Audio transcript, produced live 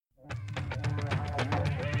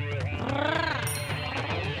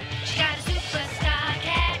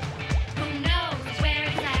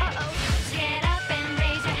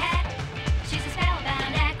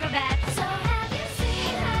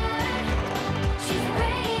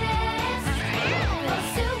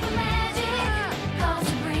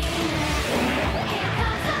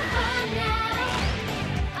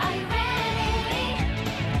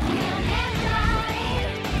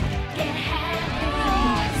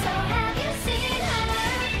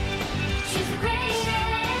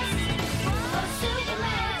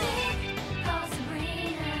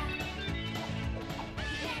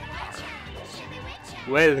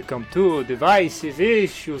Welcome to Divisive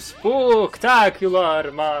Issues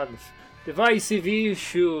Spooktacular Month. Divisive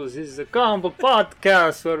Issues is a combo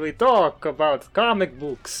podcast where we talk about comic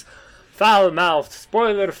books, foul-mouthed,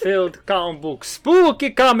 spoiler-filled comic books, spooky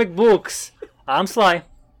comic books. I'm Sly.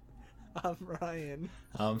 I'm Ryan.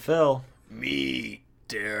 I'm Phil. Me,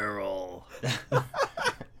 Daryl.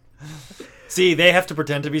 See, they have to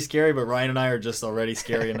pretend to be scary, but Ryan and I are just already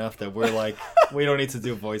scary enough that we're like, we don't need to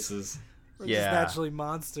do voices. We're just naturally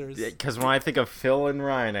monsters. Because when I think of Phil and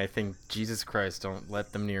Ryan, I think, Jesus Christ, don't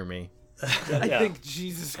let them near me. I think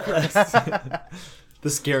Jesus Christ. The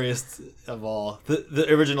scariest of all. The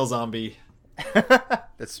original zombie.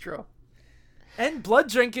 That's true. And blood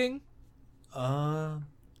drinking.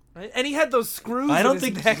 Right? And he had those screws. I don't in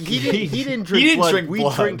think his neck. He didn't drink blood. We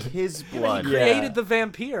drink his blood. He created the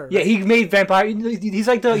vampire. Yeah, he made vampire. He's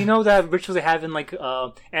like the that rituals they have in like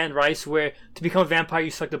Anne Rice, where to become a vampire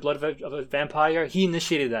you suck the blood of a vampire. He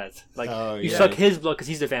initiated that. Like you suck his blood because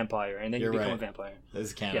he's the vampire, and then you become a vampire.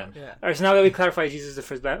 That's canon. Yeah. All right, so now that we clarified Jesus is the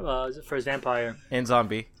first vampire And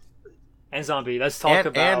zombie. and zombie, let's talk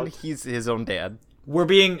about. And he's his own dad. We're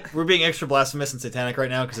being extra blasphemous and satanic right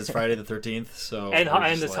now because it's Friday the 13th. So and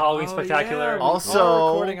it's Halloween Spectacular. Yeah,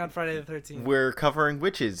 Also, recording on Friday the 13th. We're covering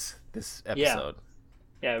witches this episode.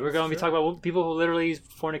 Yeah, we're going to be talking about people who literally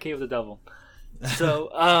fornicate with the devil.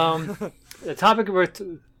 So, the comic we're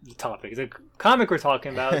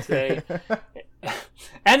talking about today,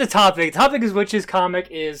 and the topic is witches. Comic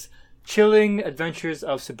is Chilling Adventures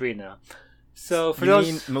of Sabrina. So for You those,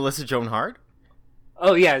 mean Melissa Joan Hart?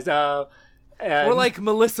 oh yes, We're like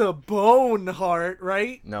Melissa Boneheart,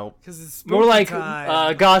 right? No. Because it's more like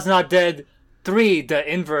time. God's Not Dead 3,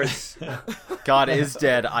 the inverse. God is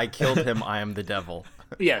dead. I killed him. I am the devil.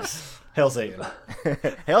 Yes. Hail Satan.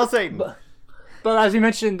 Hail Satan. But as we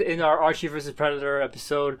mentioned in our Archie vs. Predator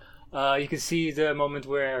episode, you can see the moment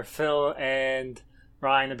where Phil and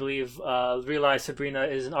Ryan, I believe, realize Sabrina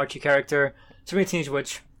is an Archie character. Sabrina Teenage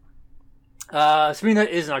Witch. Sabrina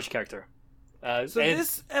is an Archie character.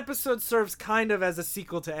 This episode serves kind of as a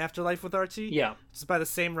sequel to Afterlife with Archie. Yeah. It's by the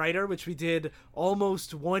same writer, which we did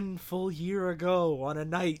almost 1 full year ago on a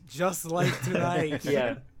night just like tonight.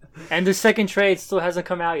 Yeah. And the second trade still hasn't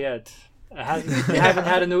come out yet. They haven't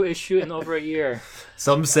had a new issue in over a year.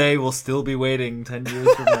 Some say we'll still be waiting 10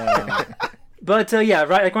 years from now. But right,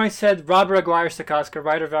 like Ryan said, Robert Aguirre Sakaska,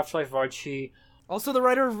 writer of Afterlife of Archie. Also the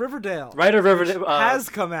writer of Riverdale. Has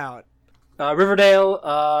come out. Riverdale,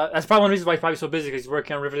 that's probably one reason why he's probably so busy, because he's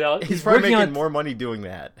working on Riverdale. He's probably working making more money doing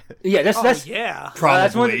that. Yeah, that's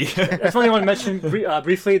Probably. that's one I want to mention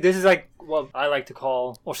briefly. This is like what I like to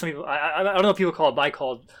call, or some people, I don't know what people call it, but I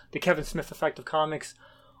call it the Kevin Smith effect of comics,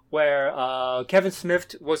 where Kevin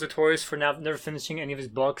Smith was notorious for never finishing any of his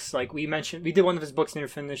books. Like we did one of his books never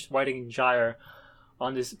finished, Whiting Gyre,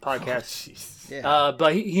 on this podcast.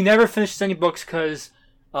 But he never finishes any books because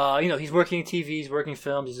he's working in TV, he's working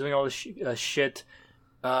films, he's doing all this shit.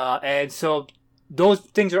 And so those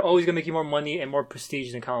things are always going to make you more money and more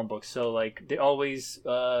prestige than comic books. So, like, they always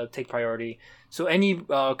take priority. So any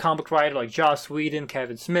comic book writer like Joss Whedon,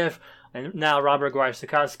 Kevin Smith, and now Robert Aguirre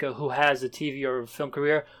Sakaska, who has a TV or film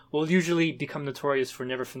career, will usually become notorious for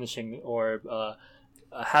never finishing or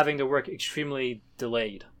having their work extremely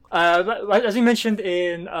delayed. As we mentioned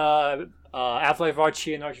in Afterlife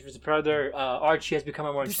Archie and Archie vs. Predator, Archie has become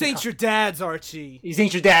a more This ain't your dad's Archie. These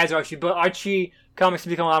ain't your dad's Archie, but Archie comics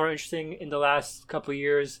have become a lot more interesting in the last couple of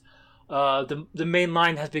years. The main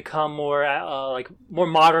line has become more more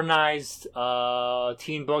modernized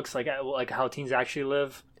teen books, like how teens actually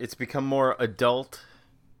live. It's become more adult.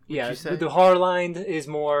 Yeah, the horror line is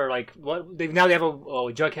more like they have a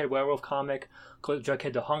Jughead werewolf comic called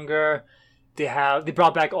Jughead the Hunger. They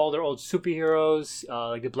brought back all their old superheroes,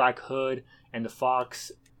 like the Black Hood and the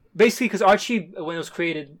Fox. Basically, because Archie, when it was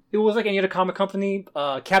created, it was like any other comic company.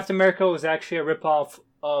 Captain America was actually a ripoff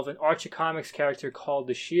of an Archie Comics character called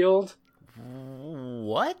the Shield.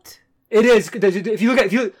 What? It is. If you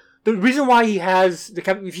look the reason why he has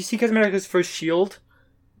if you see Captain America's first shield,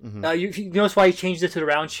 you notice why he changed it to the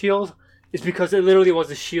round shield. It's because it literally was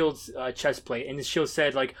the Shield's chest plate, and the Shield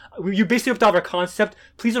said, like, you basically ripped off our concept,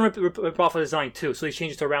 please don't rip off our design too. So they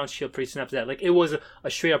changed it to a round shield pretty soon after that. Like, it was a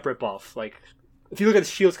straight up rip off. Like, if you look at the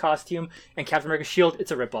Shield's costume and Captain America's shield,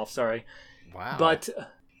 it's a rip off, sorry. Wow. But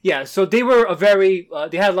yeah, so they were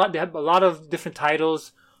they had a lot of different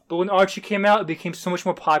titles, but when Archie came out, it became so much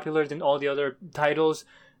more popular than all the other titles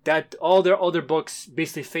that all their other books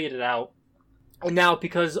basically faded out. And now,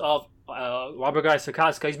 because of Robert Guy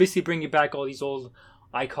Sakaska, he's basically bringing back all these old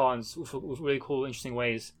icons with really cool, interesting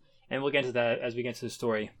ways. And we'll get into that as we get to the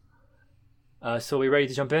story. So we ready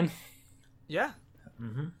to jump in? Yeah.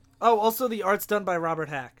 Oh, also the art's done by Robert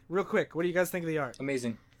Hack. Real quick, what do you guys think of the art?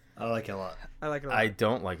 Amazing. I like it a lot. I like it a lot. I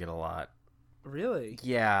don't like it a lot. Really?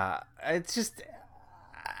 Yeah, it's just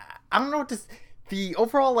I don't know what to. The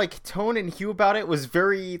overall like tone and hue about it was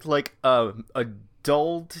very like a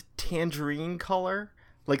dulled tangerine color.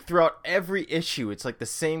 Like throughout every issue, it's like the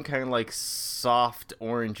same kind of like soft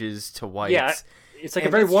oranges to whites. Yeah, it's like a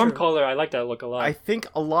And very that's warm true. color. I like that look a lot. I think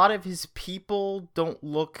a lot of his people don't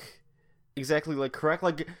look exactly like correct.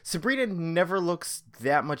 Like Sabrina never looks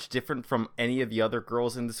that much different from any of the other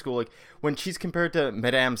girls in the school. Like when she's compared to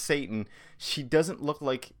Madame Satan, she doesn't look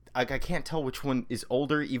like I can't tell which one is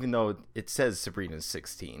older, even though it says Sabrina's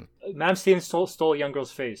 16. Madame Stevens stole a young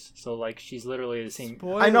girl's face, so like she's literally the same.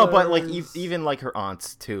 Spoilers. I know, but like even like her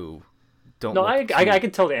aunts too don't. No, look I cute.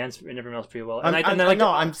 can tell the ants and everyone else pretty well. And I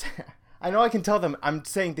know I can tell them. I'm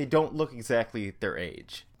saying they don't look exactly their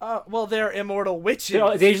age. Well, they're immortal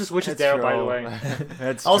witches. They just witches there, by the way.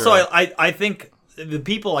 That's Also, true. I think the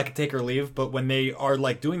people I could take or leave, but when they are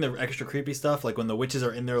like doing the extra creepy stuff, like when the witches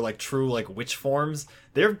are in their like true like witch forms,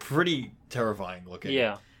 they're pretty terrifying looking.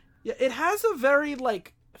 Yeah. Yeah, it has a very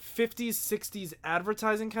like 50s, 60s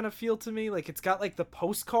advertising kind of feel to me. Like it's got like the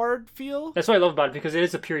postcard feel. That's what I love about it, because it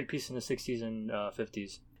is a period piece in the 60s and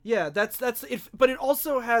 50s. Yeah, that's it. But it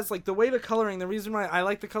also has like the way the coloring. The reason why I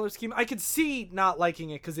like the color scheme, I could see not liking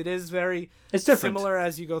it because it is very It's different. similar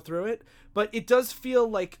as you go through it. But it does feel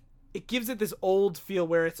like it gives it this old feel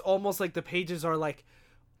where it's almost like the pages are like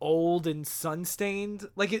old and sun stained.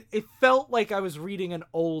 Like it felt like I was reading an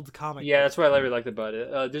old comic. Yeah, that's what I really liked about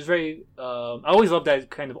it. There's very, I always love that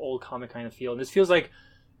kind of old comic kind of feel. And this feels like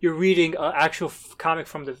you're reading an actual comic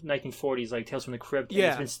from the 1940s, like Tales from the Crypt. And Yeah.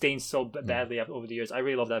 it's been stained so badly over the years. I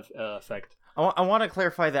really love that effect. I want to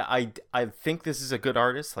clarify that I think this is a good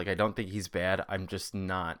artist. Like I don't think he's bad. I'm just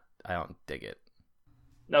not. I don't dig it.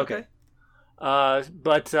 Okay.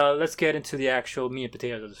 But let's get into the actual meat and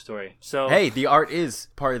potatoes of the story. So, Hey, the art is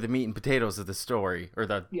part of the meat and potatoes of the story or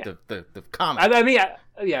the comic. I mean,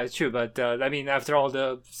 yeah, it's true. But I mean, after all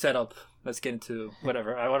the setup, let's get into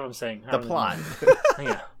whatever. What I'm saying. I the don't plot. know.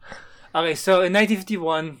 Yeah. Okay, so in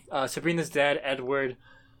 1951, Sabrina's dad, Edward,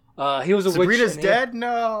 he was a witch. Sabrina's and dead?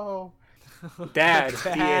 No. Dad,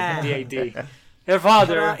 Dad. D-A-D. Her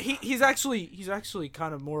father. But, he's actually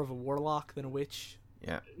kind of more of a warlock than a witch.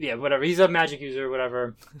 Yeah. Yeah, whatever. He's a magic user,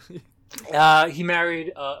 whatever. He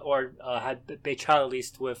married, or had a child at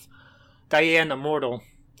least, with Diane Immortal.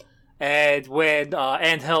 And when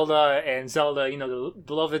Aunt Hilda and Zelda, the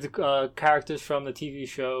beloved characters from the TV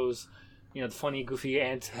shows, the funny, goofy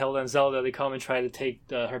Aunt Hilda and Zelda, they come and try to take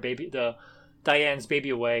Diane's baby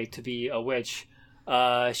away to be a witch.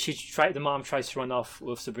 The mom tries to run off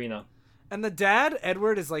with Sabrina. And the dad,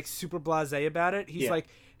 Edward, is like super blasé about it. He's like,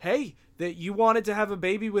 hey, that you wanted to have a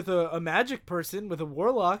baby with a magic person, with a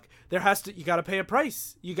warlock, you gotta pay a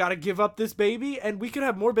price. You gotta give up this baby, and we could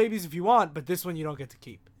have more babies if you want, but this one you don't get to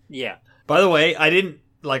keep. Yeah. By the way,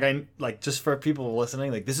 just for people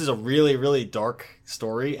listening, like this is a really, really dark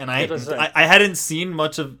story, and I hadn't seen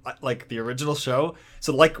much of like the original show.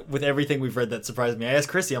 So like with everything we've read that surprised me, I asked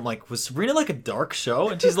Chrissy, I'm like, was Sabrina like a dark show?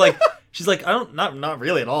 And she's like, not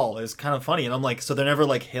really at all. It's kind of funny. And I'm like, so they're never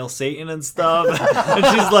like Hail Satan and stuff.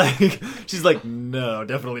 And she's like, no,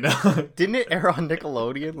 definitely not. Didn't it air on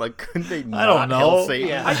Nickelodeon? Like, couldn't they not I don't know. Hail Satan?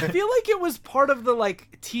 Yeah. I feel like it was part of the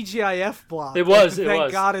like TGIF block. It was, Like, it thank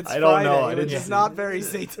was. God it's I don't Friday, know. I which didn't is see not it. very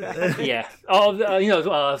satanic. Yeah.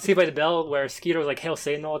 Oh, Saved by the Bell, where Skeeter was like Hail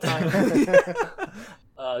Satan all the time.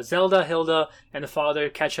 Zelda, Hilda, and the father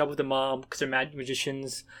catch up with the mom because they're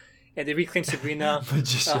magicians, and they reclaim Sabrina.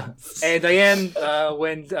 And Diane,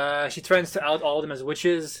 when she threatens to out all of them as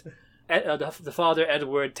witches, the father,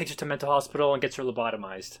 Edward, takes her to a mental hospital and gets her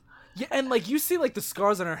lobotomized. Yeah, and like you see like the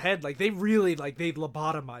scars on her head, like they really they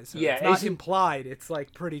lobotomize her. Yeah, it's not it's- implied. It's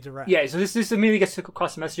like pretty direct. Yeah, so this immediately gets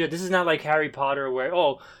across the message. This is not like Harry Potter, where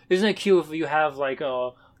isn't it cute if you have like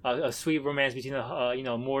a sweet romance between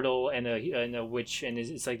a mortal and a witch, and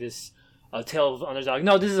it's like this tale of underdog.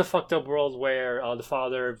 No, this is a fucked up world where the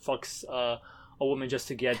father fucks a woman just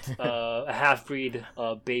to get a half breed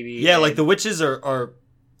baby. Yeah, and, like the witches are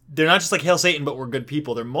they're not just like Hail Satan, but we're good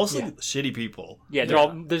people. They're mostly shitty people. Yeah, they're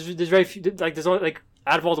all there's very few, like there's only like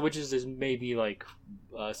out of all the witches there's maybe like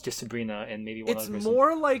it's just Sabrina and maybe one It's other person.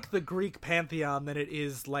 more like the Greek pantheon than it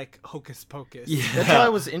is like Hocus Pocus. That's why I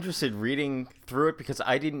was interested reading through it, because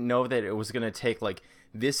I didn't know that it was going to take like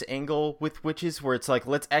this angle with witches, where it's like,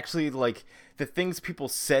 let's actually like the things people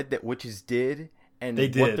said that witches did and They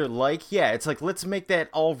what did. they're like. Yeah, it's like, let's make that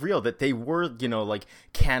all real, that they were, like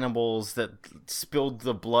cannibals that spilled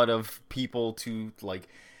the blood of people to like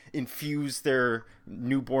infuse their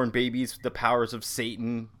newborn babies with the powers of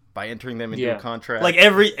Satan by entering them into a contract. Like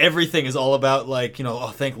everything is all about like,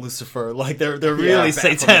 thank Lucifer. Like they're really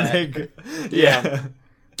satanic. Yeah.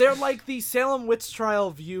 They're like the Salem witch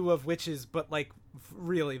trial view of witches, but like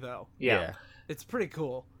really though. Yeah. It's pretty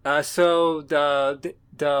cool. So the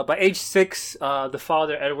by age 6, the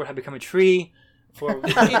father Edward had become a tree.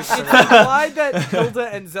 It's implied that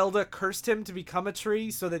Hilda and Zelda cursed him to become a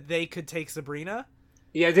tree so that they could take Sabrina.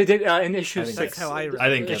 Yeah, they did in issue 6. That's how I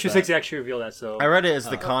didn't get issue that. 6 they actually revealed that. So I read it as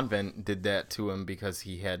the convent did that to him because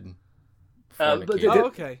he had fornicated.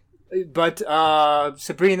 Okay. But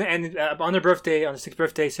Sabrina, and on her birthday, on the 6th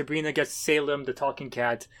birthday, Sabrina gets Salem, the talking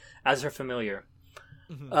cat, as her familiar.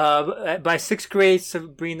 Mm-hmm. By 6th grade,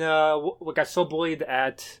 Sabrina got so bullied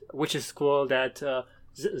at witches' school that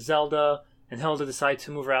Zelda and Hilda decide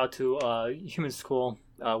to move her out to human school,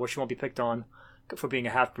 where she won't be picked on for being a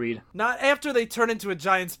half-breed. Not after they turn into a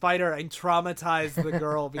giant spider and traumatize the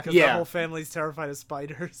girl because the whole family's terrified of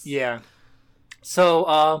spiders. Yeah.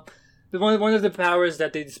 So, one of the powers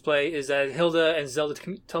that they display is that Hilda and Zelda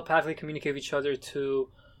telepathically communicate with each other to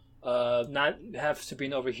not have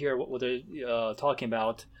Sabrina overhear what they're talking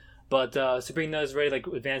about. But Sabrina is already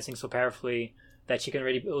advancing so powerfully that she can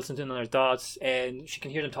already listen to their thoughts, and she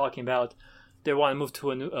can hear them talking about they want to move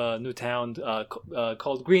to a new town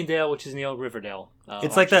called Greendale, which is near Riverdale.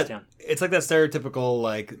 It's like that. Town. It's like that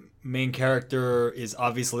stereotypical main character is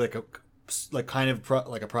obviously kind of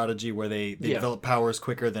like a prodigy where they develop powers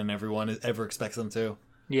quicker than everyone ever expects them to.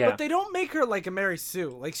 Yeah, but they don't make her like a Mary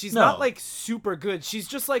Sue. She's not super good. She's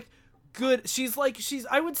just good. She's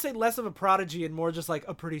I would say less of a prodigy and more just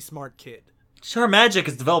a pretty smart kid. Her magic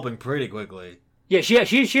is developing pretty quickly. Yeah, she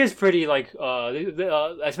is pretty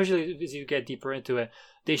especially as you get deeper into it,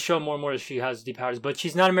 they show more and more that she has deep powers. But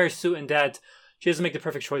she's not a Mary Sue in that she doesn't make the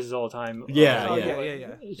perfect choices all the time. Yeah.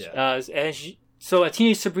 So a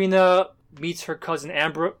teenage Sabrina meets her cousin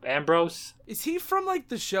Ambrose. Is he from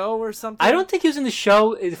the show or something? I don't think he was in the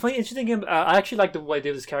show. It's funny, interesting. I actually like the way they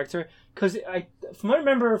did this character because from what I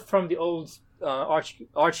remember from the old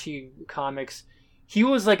Archie comics, he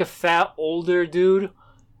was a fat older dude.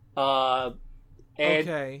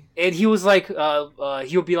 And he was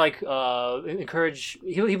he would be encourage.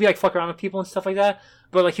 He'd be fuck around with people and stuff like that.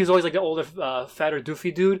 But he was always the older, fatter,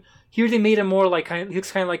 doofy dude. Here they made him more he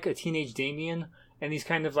looks kind of like a teenage Damien, and he's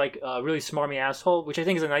kind of a really smarmy asshole, which I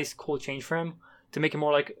think is a nice, cool change for him to make him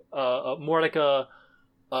more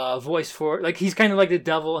a voice for he's kind of like the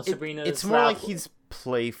devil and Sabrina. It's more like he's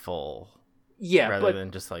playful. Yeah, rather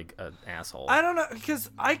than just an asshole. I don't know,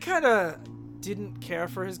 because I kind of didn't care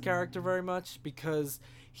for his character very much because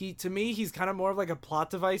to me he's kind of more of a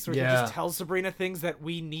plot device where he just tells Sabrina things that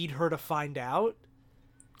we need her to find out.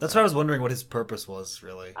 That's why I was wondering what his purpose was,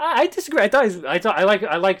 really. I disagree.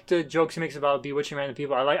 I like the jokes he makes about bewitching random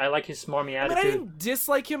people. I like his smarmy attitude. I didn't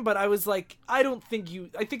dislike him, but I was I don't think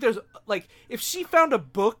I think there's if she found a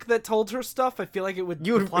book that told her stuff, I feel like it would.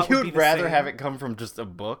 You would rather have it come from just a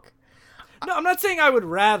book. No, I'm not saying I would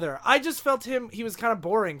rather. I just felt he was kind of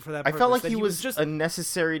boring for that purpose. I felt like he was just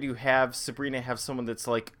unnecessary to have Sabrina have someone that's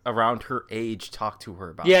around her age talk to her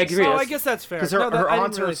about. Yeah, I agree. Oh, I guess that's fair. Because her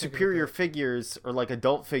aunts are superior figures or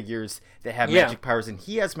adult figures that have magic powers, and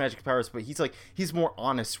he has magic powers, but he's more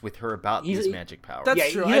honest with her about these magic powers.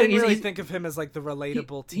 That's true. I didn't really think of him as the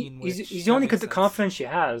relatable teen witch. He's the only confidence she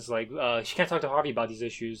has. She can't talk to Harvey about these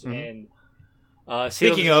issues. Mm-hmm. And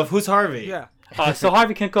speaking of, who's Harvey? Yeah. So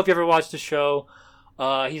Harvey Kinkle, if you ever watched the show,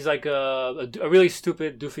 he's a really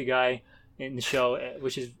stupid, doofy guy in the show,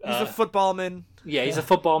 which is he's a football man. Yeah, he's a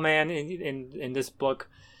football man in this book,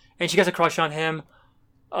 and she gets a crush on him.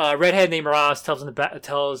 Redhead named Roz tells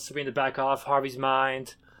Sabrina to back off Harvey's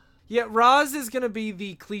mind. Yeah, Roz is gonna be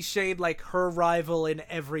the cliched her rival in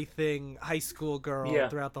everything high school girl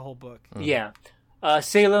throughout the whole book. Mm-hmm. Yeah.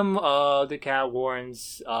 Salem, the cat,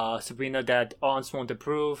 warns Sabrina that aunts won't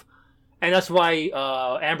approve. And that's why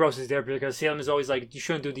Ambrose is there, because Salem is always you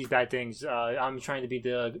shouldn't do these bad things. I'm trying to be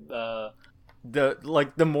the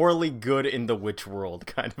morally good in the witch world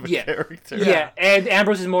kind of a character. Yeah, and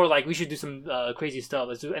Ambrose is more we should do some crazy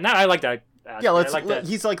stuff. And I like that.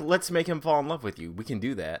 He's let's make him fall in love with you. We can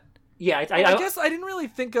do that. Yeah, I guess I didn't really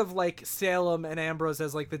think of Salem and Ambrose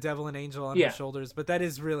as the devil and angel on their shoulders, but that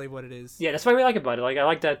is really what it is. Yeah, that's what I really like about it. I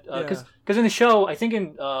like that because in the show, I think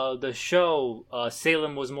in the show,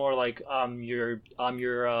 Salem was more I'm your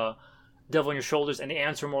devil on your shoulders, and the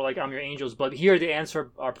ants are more I'm your angels. But here, the ants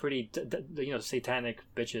are pretty satanic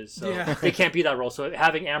bitches, so they can't be that role. So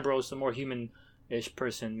having Ambrose, a more human-ish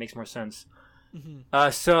person, makes more sense.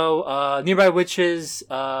 Mm-hmm. So nearby witches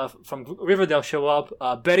from Riverdale show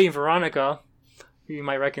up. Betty and Veronica, you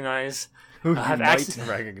might recognize. Who you have might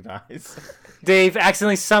recognize. They've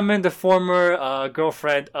accidentally summoned the former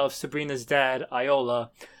girlfriend of Sabrina's dad,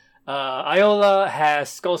 Iola. Iola has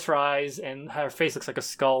skulls for eyes, and her face looks like a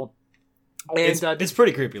skull. And, it's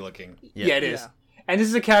pretty creepy looking. Yeah, it is. And this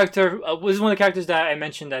is a character. This is one of the characters that I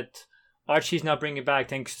mentioned that Archie's now bringing back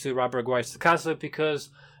thanks to Robert Aguirre's Castle, because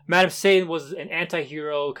Madame Satan was an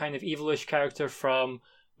anti-hero, kind of evilish character from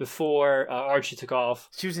before Archie took off.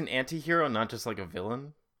 She was an anti-hero, not just like a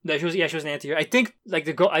villain. No, she was an anti-hero. I think like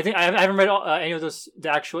the goal. I think I haven't read any of the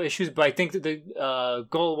actual issues, but I think that the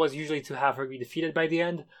goal was usually to have her be defeated by the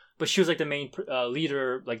end. But she was like the main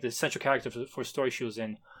leader, like the central character for the story she was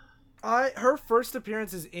in. Her first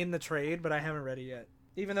appearance is in the trade, but I haven't read it yet.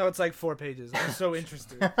 Even though it's like 4 pages, I'm so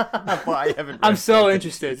interested. Well, I haven't. I'm so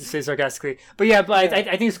interested, to say sarcastically. But yeah, I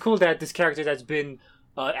think it's cool that this character that's been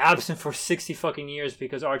absent for 60 fucking years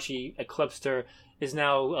because Archie eclipsed her is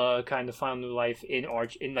now kind of found new life in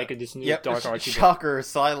like this new dark Archie. Shocker!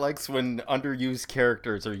 Cy likes when underused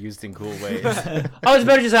characters are used in cool ways. Oh, it's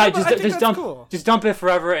better just dump it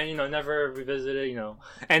forever and never revisit it,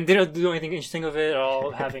 and they don't do anything interesting of it at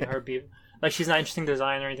all. Having her be like she's not interesting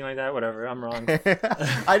design or anything like that. Whatever, I'm wrong.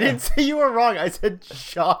 I didn't say you were wrong. I said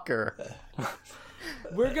shocker.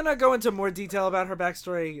 We're gonna go into more detail about her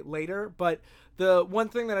backstory later, but the one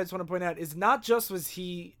thing that I just want to point out is not just was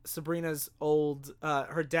he Sabrina's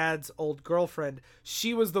her dad's old girlfriend,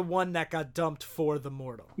 she was the one that got dumped for the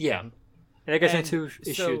mortal. Yeah. And that gets into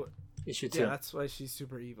issue 2. Yeah, that's why she's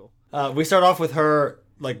super evil. We start off with her,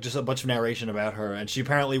 like, just a bunch of narration about her, and she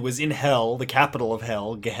apparently was in hell, the capital of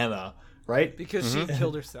hell, Gehenna, right? Because she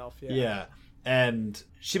killed herself, yeah. Yeah. And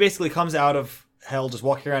she basically comes out of hell just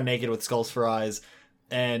walking around naked with skulls for eyes,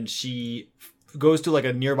 and she goes to, like,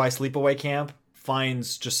 a nearby sleepaway camp,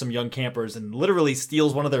 finds just some young campers and literally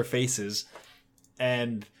steals one of their faces.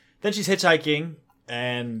 And then she's hitchhiking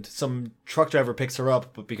and some truck driver picks her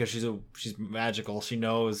up, but because she's magical, she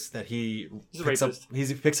knows that he picks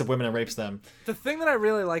up women and rapes them. The thing that I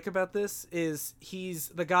really like about this is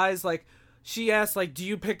the guy's like, she asks, like, do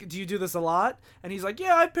you do this a lot? And he's like,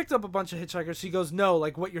 yeah, I picked up a bunch of hitchhikers. She goes, no,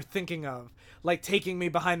 like what you're thinking of, like taking me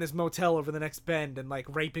behind this motel over the next bend and like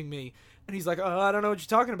raping me. And he's like, oh, I don't know what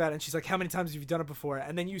you're talking about. And she's like, how many times have you done it before?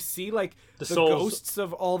 And then you see like the ghosts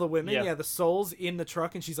of all the women, the souls in the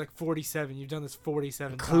truck. And she's like, 47. You've done this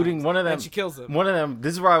 47 including times. One of them. And she kills them. One of them.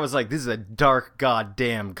 This is where I was like, this is a dark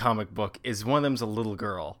goddamn comic book. Is one of them's a little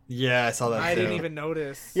girl. Yeah, I saw that. I didn't even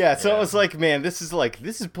notice. Yeah, so it was like, man, this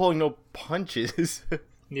is pulling no punches.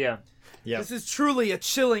 Yeah. Yeah. This is truly a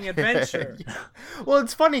chilling adventure. Well,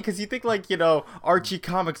 it's funny because you think like, Archie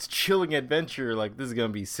Comics chilling adventure, like this is going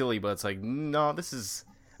to be silly, but it's like, no, this is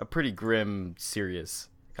a pretty grim, serious.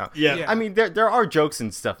 Yeah. I mean, there are jokes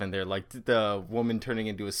and stuff in there, like the woman turning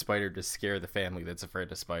into a spider to scare the family that's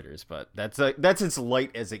afraid of spiders, but that's as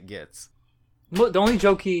light as it gets. The only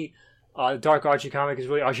jokey dark Archie comic is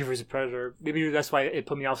really Archie vs. Predator. Maybe that's why it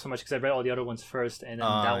put me off so much, because I read all the other ones first, and then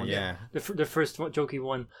that one, the first one, jokey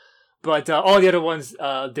one. But all the other ones,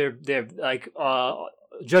 they're like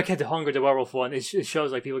Jughead the Hunger, the werewolf one. It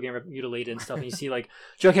shows like people getting mutilated and stuff, and you see like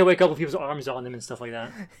Jughead wake up with people's arms on them and stuff like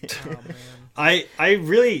that. Oh, man.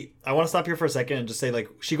 I want to stop here for a second and just say, like,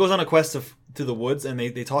 she goes on a quest to the woods, and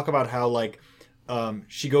they talk about how like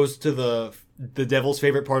she goes to the devil's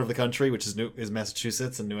favorite part of the country, which is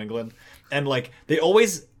Massachusetts and New England, and like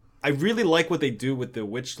I really like what they do with the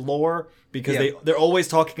witch lore, because they're always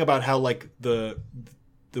talking about how like the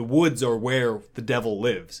woods are where the devil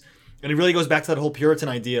lives, and it really goes back to that whole Puritan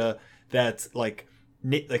idea that like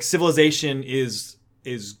civilization is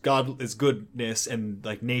God is goodness, and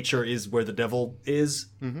like nature is where the devil is.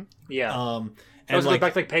 Mm-hmm. Yeah. And it goes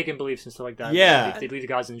back to like pagan beliefs and stuff like that. Yeah. They believe the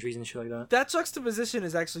gods in the trees and shit like that. That juxtaposition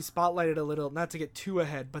is actually spotlighted a little, not to get too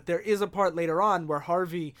ahead, but there is a part later on where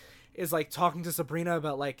Harvey is like talking to Sabrina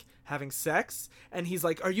about like having sex, and he's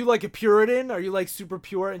like, are you like a Puritan? Are you like super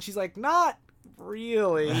pure? And she's like, not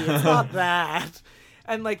really. It's not that.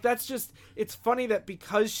 And like that's just, it's funny that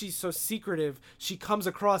because she's so secretive, she comes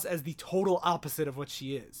across as the total opposite of what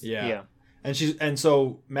she is. Yeah. And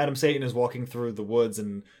so Madame Satan is walking through the woods,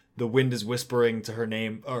 and the wind is whispering to her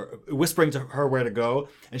name, or whispering to her where to go,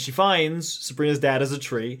 and she finds Sabrina's dad as a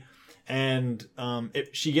tree, and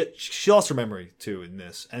she lost her memory too in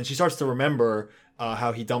this, and she starts to remember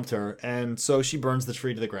how he dumped her, and so she burns the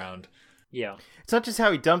tree to the ground. Yeah, it's not just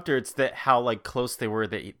how he dumped her; it's that how like close they were.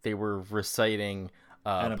 They were reciting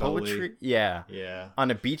poetry,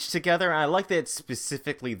 on a beach together. And I like that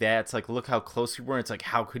specifically. That it's like, look how close we were. It's like,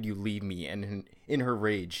 how could you leave me? And in her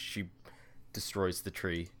rage, she destroys the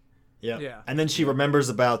tree. Yeah. And then she remembers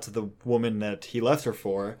about the woman that he left her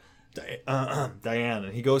for, Diane,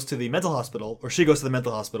 and he goes to the mental hospital, or she goes to the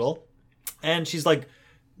mental hospital, and she's like,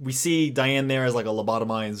 we see Diane there as like a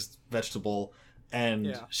lobotomized vegetable,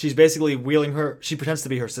 and she's basically wheeling her. She pretends to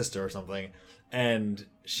be her sister or something, and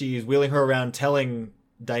she's wheeling her around, telling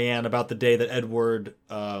Diane about the day that Edward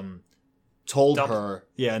told her,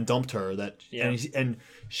 and dumped her, that, and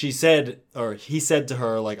she said, or he said to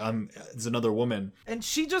her, like, there's another woman, and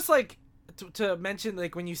she just like. To mention,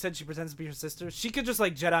 like, when you said she pretends to be her sister, she could just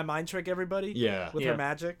like Jedi mind trick everybody with her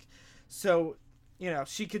magic. So,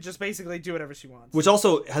 she could just basically do whatever she wants. Which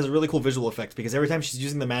also has a really cool visual effect, because every time she's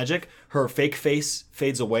using the magic, her fake face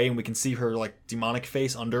fades away and we can see her like demonic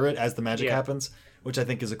face under it as the magic happens, which I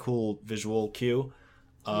think is a cool visual cue.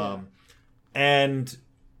 And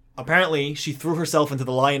apparently she threw herself into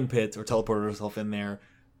the lion pit, or teleported herself in there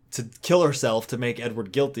to kill herself, to make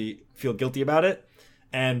Edward feel guilty about it.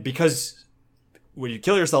 And because when you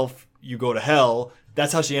kill yourself, you go to hell,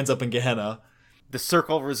 that's how she ends up in Gehenna. The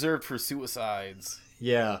circle reserved for suicides.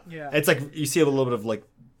 Yeah. It's like you see a little bit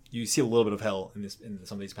of hell in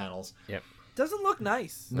some of these panels. Yep. Doesn't look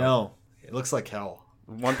nice. No, it looks like hell.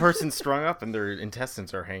 One person's strung up and their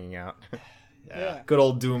intestines are hanging out. Yeah. Good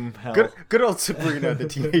old Doom hell. Good old Sabrina, the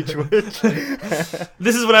teenage witch.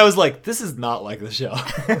 This is what I was like, this is not like the show.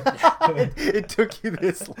 It took you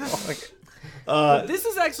this long. This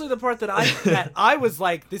is actually the part that I was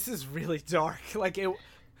like, this is really dark. Like, it,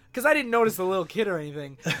 because I didn't notice the little kid or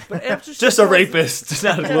anything. But after just a rapist,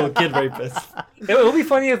 not a little kid rapist. It would be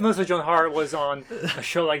funny if Melissa Joan Hart was on a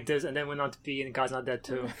show like this and then went on to be in God's Not Dead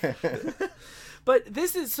too. But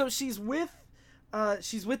this is, so she's with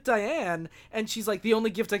Diane, and she's like, the only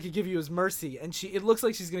gift I could give you is mercy, and it looks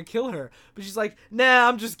like she's gonna kill her, but she's like, nah,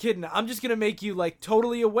 I'm just kidding, I'm just gonna make you like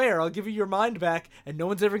totally aware, I'll give you your mind back, and no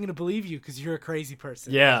one's ever gonna believe you because you're a crazy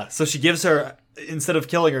person. Yeah, so she gives her, instead of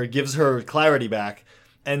killing her, gives her clarity back,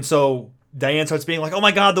 and so Diane starts being like, oh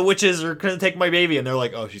my god, the witches are gonna take my baby, and they're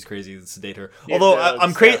like, oh, she's crazy, sedate her. Yeah, although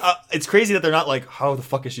I'm crazy, it's crazy that they're not like, how the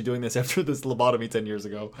fuck is she doing this after this lobotomy 10 years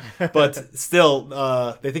ago? But still,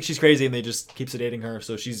 they think she's crazy and they just keep sedating her,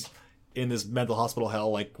 so she's in this mental hospital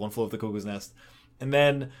hell like One Flew Over the Cuckoo's Nest. And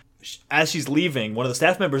then as she's leaving, one of the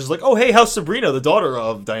staff members is like, oh hey, how's Sabrina, the daughter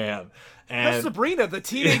of Diane? And how's Sabrina, the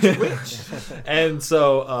teenage witch? And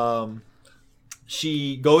so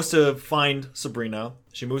she goes to find Sabrina.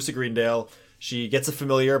 She moves to Greendale. She gets a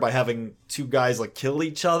familiar by having two guys like kill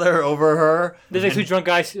each other over her. There's like two drunk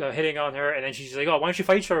guys hitting on her, and then she's like, "Oh, why don't you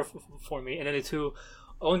fight each other for me?" And then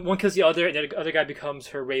one kills the other, and then the other guy becomes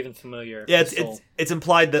her Raven familiar. Yeah, it's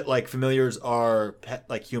implied that like familiars are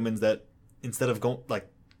like humans that instead of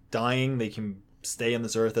dying, they can stay on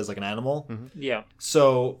this earth as like an animal. Mm-hmm. Yeah.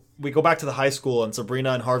 So we go back to the high school, and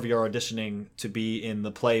Sabrina and Harvey are auditioning to be in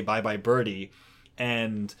the play Bye Bye Birdie,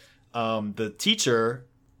 and the teacher,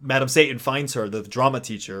 Madam Satan, finds her, the drama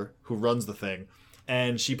teacher who runs the thing,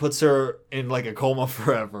 and she puts her in like a coma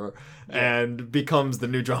forever and becomes the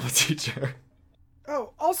new drama teacher.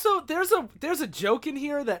 Oh, also, there's a joke in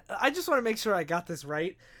here that I just want to make sure I got this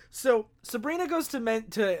right. So Sabrina goes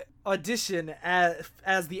to audition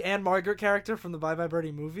as the Anne Margaret character from the Bye Bye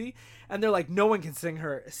Birdie movie, and they're like, no one can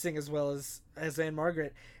sing as well as Anne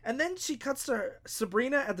Margaret. And then she cuts to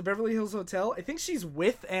Sabrina at the Beverly Hills Hotel. I think she's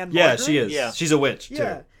with Anne Margaret. Yeah, she is. Yeah. She's a witch, too.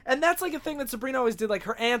 Yeah, and that's like a thing that Sabrina always did. Like,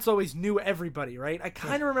 her aunts always knew everybody, right? I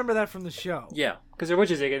kind of remember that from the show. Yeah, because they're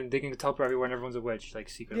witches. They can teleport everywhere, and everyone's a witch, like,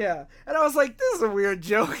 secretly. Yeah, and I was like, this is a weird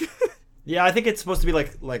joke. Yeah, I think it's supposed to be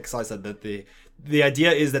like Sai said, that the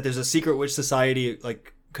idea is that there's a secret witch society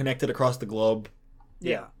like connected across the globe.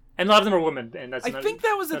 Yeah. And a lot of them are women, and that's. I think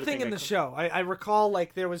that was the thing in the show. I recall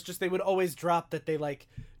like there was they would always drop that they like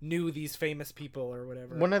knew these famous people or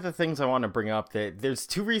whatever. One of the things I want to bring up, that there's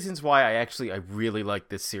two reasons why I really like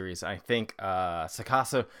this series. I think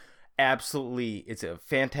Sakasa absolutely is a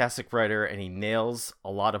fantastic writer, and he nails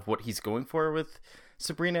a lot of what he's going for with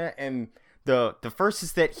Sabrina. And the first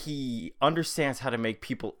is that he understands how to make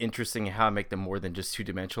people interesting and how to make them more than just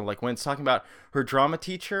two-dimensional. Like when it's talking about her drama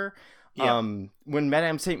teacher. Yeah. When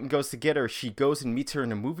Madame Satan goes to get her, she goes and meets her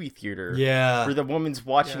in a movie theater. Yeah. Where the woman's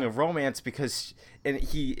watching a romance and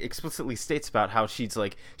he explicitly states about how she's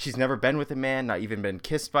never been with a man, not even been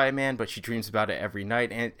kissed by a man, but she dreams about it every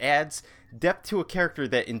night, and it adds depth to a character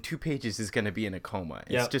that in 2 pages is going to be in a coma.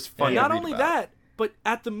 It's just fun. Not only that, but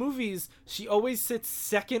at the movies, she always sits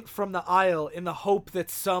second from the aisle in the hope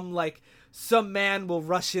that some man will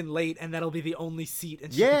rush in late and that'll be the only seat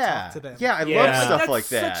and she can talk to them. Yeah, I love stuff like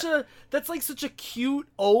that. That's like such a cute,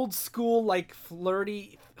 old school, like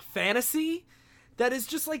flirty fantasy that is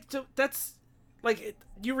just like, that's like,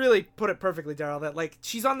 you really put it perfectly, Daryl, that like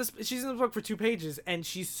she's in the book for 2 pages and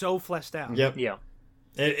she's so fleshed out. Yep. Yeah.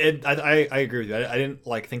 I agree with you. I didn't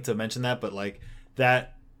think to mention that, but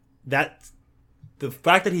that the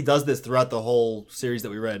fact that he does this throughout the whole series that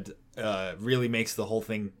we read really makes the whole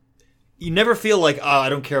thing. You never feel like, oh, I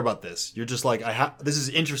don't care about this. You're just like, this is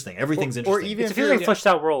interesting. Everything's interesting. Or even it feels like a fleshed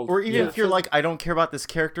out world. Or even if you're like, I don't care about this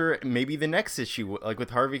character, maybe the next issue, like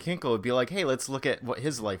with Harvey Kinkle, would be like, hey, let's look at what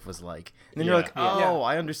his life was like. And then you're like,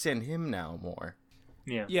 I understand him now more.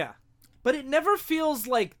 Yeah. Yeah. But it never feels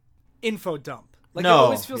like info dump. Like, no. It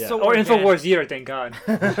always feels so Or organic. InfoWars year, thank God.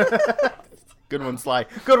 Good one, Sly.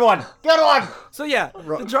 Good one. Good one. So yeah,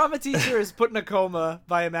 the drama teacher is put in a coma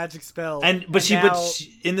by a magic spell. But she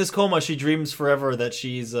in this coma she dreams forever that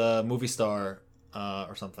she's a movie star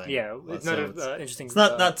or something. Yeah, it's not interesting. It's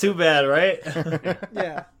not too bad, right?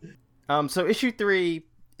 Yeah. So issue 3,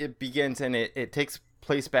 it begins and it takes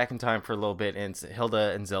place back in time for a little bit, and it's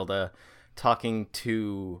Hilda and Zelda talking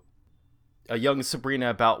to a young Sabrina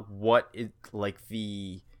about what it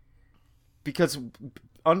because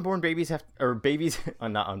unborn babies have babies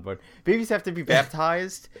have to be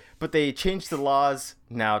baptized, but they changed the laws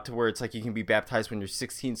now to where it's like you can be baptized when you're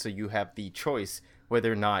 16, so you have the choice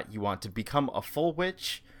whether or not you want to become a full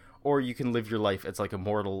witch or you can live your life as like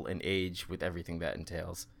immortal in age with everything that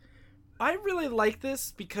entails. I really like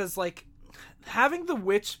this because having the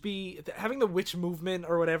witch movement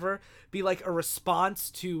or whatever be like a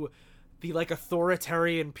response to the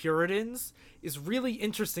authoritarian Puritans is really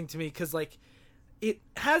interesting to me, because it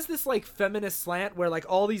has this feminist slant where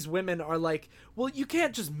all these women are well, you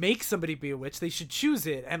can't just make somebody be a witch, they should choose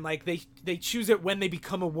it, and they choose it when they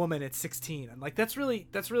become a woman at 16, and that's really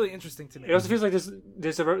interesting to me. It also feels like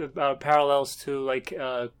there's parallels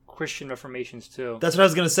to Christian reformations too. That's what I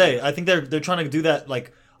was gonna say. I think they're trying to do that,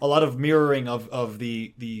 a lot of mirroring of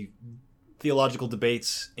the theological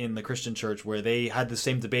debates in the Christian church, where they had the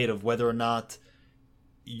same debate of whether or not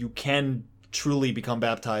you can truly become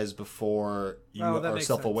baptized before you are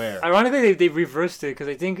self-aware. Sense. Ironically, they reversed it, because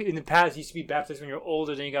I think in the past you used to be baptized when you're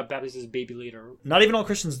older, then you got baptized as a baby later. Not even all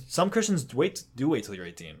Christians. Some Christians wait till you're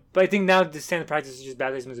 18. But I think now the standard practice is just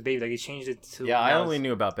baptizing as a baby. They changed it to. Yeah, I only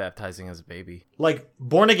knew about baptizing as a baby.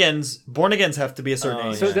 Born agains have to be a certain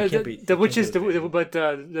age. So the witches,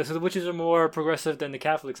 the witches are more progressive than the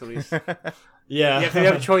Catholics, at least. Yeah, you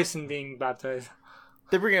have a choice in being baptized.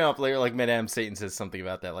 They bring it up later, Madame Satan says something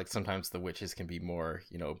about that. Sometimes the witches can be more,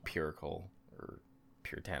 puritanical or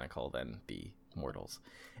puritanical than the mortals.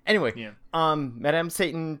 Anyway, Madame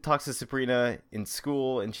Satan talks to Sabrina in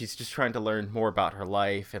school, and she's just trying to learn more about her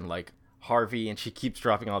life and Harvey, and she keeps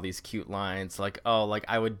dropping all these cute lines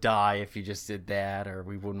I would die if you just did that, or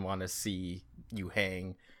we wouldn't want to see you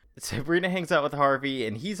hang. Sabrina hangs out with Harvey,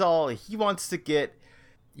 and he wants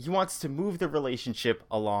to move the relationship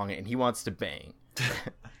along, and he wants to bang.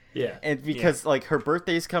 Yeah. And because her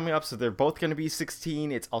birthday's coming up, so they're both going to be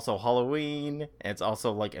 16. It's also Halloween, and it's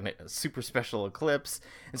also a super special eclipse.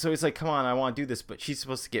 And so he's like, come on, I want to do this, but she's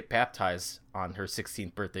supposed to get baptized on her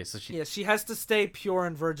 16th birthday. So she has to stay pure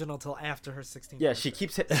and virginal till after her 16th birthday. She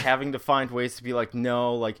keeps having to find ways to be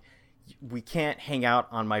no, we can't hang out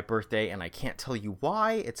on my birthday, and I can't tell you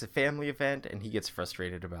why. It's a family event, and he gets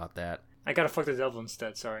frustrated about that. I gotta fuck the devil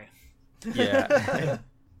instead, sorry. Yeah.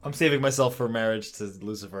 I'm saving myself for marriage to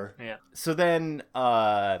Lucifer. Yeah. So then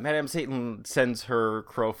Madame Satan sends her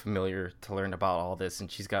crow familiar to learn about all this,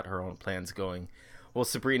 and she's got her own plans going. Well,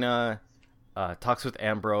 Sabrina talks with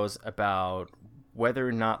Ambrose about whether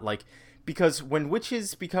or not, because when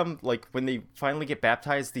witches become, when they finally get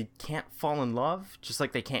baptized, they can't fall in love, just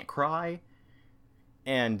like they can't cry.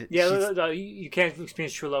 And you can't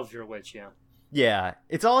experience true love if you're a witch, yeah. Yeah,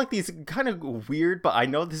 it's all these kind of weird, but I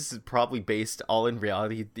know this is probably based all in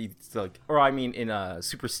reality. It's in a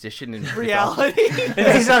superstition and reality.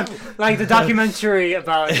 It's like the documentary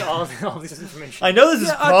about all this information. I know this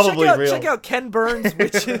is probably real. Check out Ken Burns'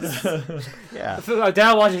 Witches. Yeah.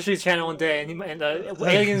 Dad watched History Channel one day, and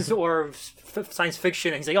aliens or science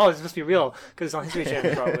fiction, and he's like, "Oh, this must be real because it's on History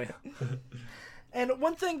Channel, probably." And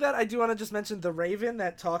one thing that I do want to just mention, the Raven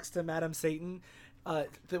that talks to Madame Satan.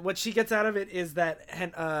 What she gets out of it is that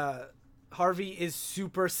Harvey is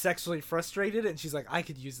super sexually frustrated, and she's like, I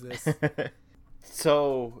could use this.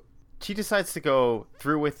 So she decides to go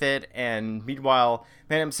through with it, and meanwhile,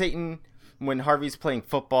 Madame Satan, when Harvey's playing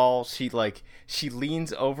football, she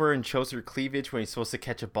leans over and shows her cleavage when he's supposed to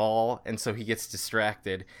catch a ball, and so he gets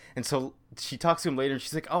distracted. And so she talks to him later, and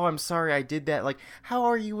she's like, oh, I'm sorry I did that. How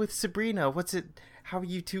are you with Sabrina? How are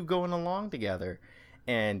you two going along together?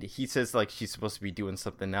 And he says she's supposed to be doing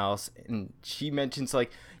something else, and she mentions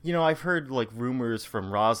I've heard rumors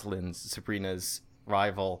from Rosalind, Sabrina's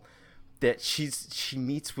rival, that she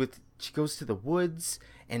meets with she goes to the woods,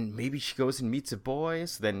 and maybe she goes and meets a boy,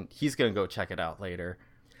 so then he's gonna go check it out later.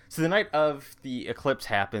 So the night of the eclipse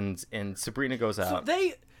happens, and Sabrina goes out.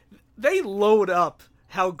 So they load up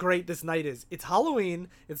how great this night is. It's Halloween.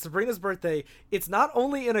 It's Sabrina's birthday. It's not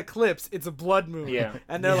only an eclipse, it's a blood moon. Yeah.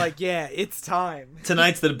 And they're like, yeah, it's time.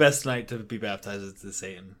 Tonight's the best night to be baptized as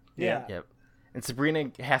Satan. Yeah. Yep. And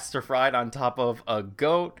Sabrina has to ride on top of a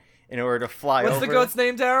goat in order to fly over. What's the goat's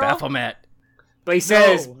name, Daryl? Baphomet. But he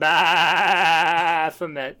says,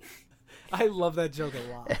 Baphomet. I love that joke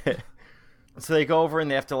a lot. So they go over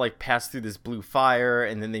and they have to like pass through this blue fire,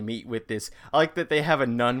 and then they meet with this. I like that they have a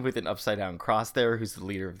nun with an upside down cross there, who's the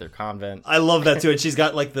leader of their convent. I love that too, and she's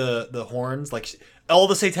got like the horns, like all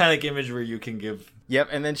the satanic imagery you can give. Yep,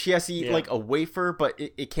 and then she has to eat like a wafer, but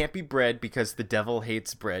it can't be bread because the devil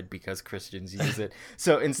hates bread because Christians use it.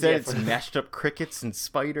 So instead, it's mashed up crickets and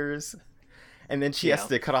spiders, and then she has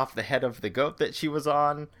to cut off the head of the goat that she was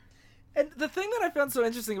on. And the thing that I found so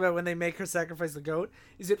interesting about when they make her sacrifice the goat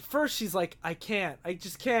is at first she's like, I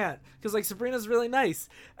just can't. Because, like, Sabrina's really nice.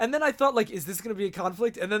 And then I thought, like, is this going to be a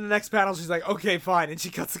conflict? And then the next panel she's like, okay, fine. And she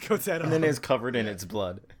cuts the goat's head off. And then it's covered in its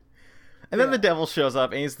blood. And then the devil shows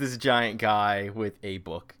up, and he's this giant guy with a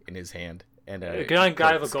book in his hand. And a giant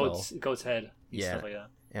guy with a skull. goat's head. Yeah, Like that.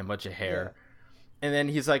 and a bunch of hair. Yeah. And then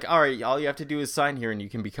he's like, all right, all you have to do is sign here, and you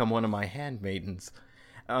can become one of my handmaidens.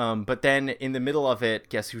 But then in the middle of it,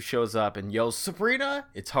 guess who shows up and yells, Sabrina?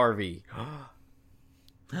 It's Harvey.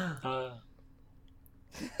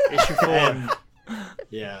 Issue 4.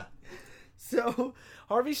 Yeah. So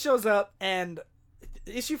Harvey shows up, and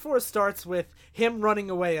issue 4 starts with him running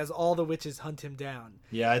away as all the witches hunt him down.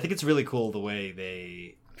 Yeah, I think it's really cool the way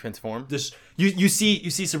they transform. This you see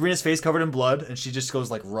Sabrina's face covered in blood, and she just goes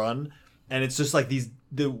like run, and it's just like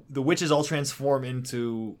the witches all transform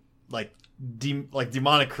into like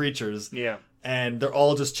demonic creatures. Yeah. And they're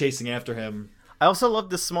all just chasing after him. I also love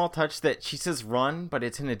this small touch that she says run, but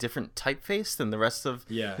it's in a different typeface than the rest of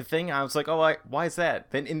the thing. I was like, oh, why is that?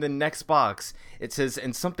 Then in the next box, it says,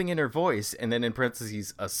 and something in her voice, and then in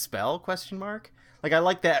parentheses, a spell, ? Like, I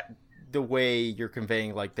like that, the way you're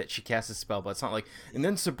conveying, like, that she casts a spell, but it's not like, and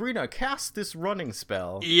then Sabrina cast this running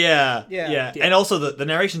spell. Yeah. And also, the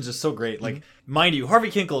narration's just so great. Like, mind you, Harvey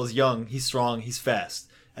Kinkle is young, he's strong, he's fast.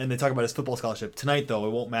 And they talk about his football scholarship. Tonight, though, it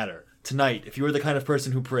won't matter. Tonight, if you are the kind of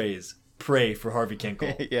person who prays, pray for Harvey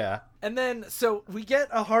Kinkle. Yeah. And then, so we get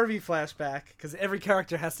a Harvey flashback, because every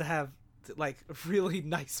character has to have, like, really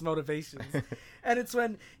nice motivations. And it's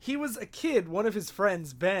when he was a kid, one of his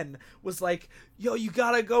friends, Ben, was like, yo, you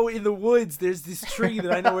gotta go in the woods. There's this tree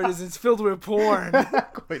that I know where it is, and it's filled with porn.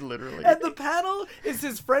 Quite literally. And the panel is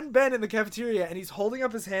his friend Ben in the cafeteria, and he's holding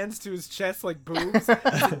up his hands to his chest like boobs.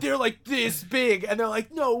 They're like this big, and they're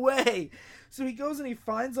like, no way. So he goes and he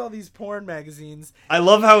finds all these porn magazines. I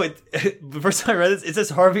love how the first time I read this, it says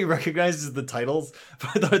Harvey recognizes the titles, but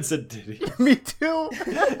I thought it said Diddy. Me too.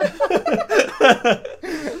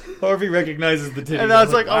 Harvey recognizes the titties. And I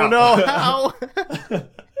was like, wow. oh no, how?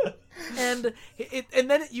 And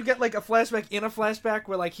then you get like a flashback in a flashback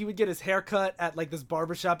where like he would get his hair cut at like this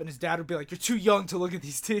barbershop, and his dad would be like, you're too young to look at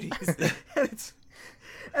these titties.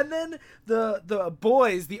 And then the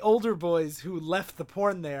boys, the older boys who left the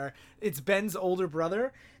porn there, it's Ben's older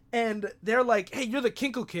brother, and they're like, hey, you're the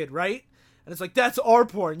Kinkle kid, right? And it's like, that's our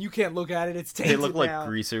porn. You can't look at it. It's tainted. They look now. like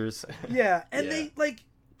greasers. Yeah, and they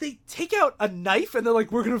take out a knife, and they're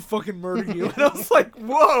like, we're gonna fucking murder you. And I was like,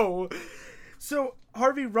 whoa. So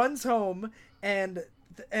Harvey runs home, and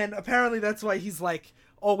apparently that's why he's like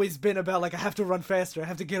always been about like, I have to run faster. I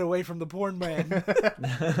have to get away from the porn man.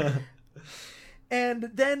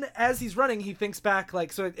 And then as he's running, he thinks back,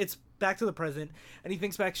 like, so it's back to the present, and he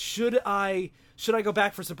thinks back, should I go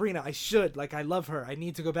back for Sabrina? I should. Like, I love her. I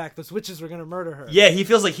need to go back. Those witches were going to murder her. Yeah, he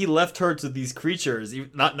feels like he left her to these creatures,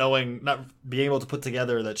 not being able to put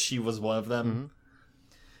together that she was one of them. Mm-hmm.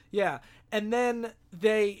 Yeah. And then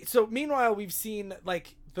meanwhile, we've seen,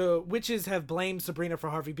 like, the witches have blamed Sabrina for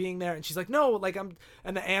Harvey being there, and she's like, no, like, and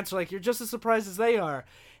the aunts are like, you're just as surprised as they are.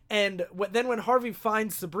 And then when Harvey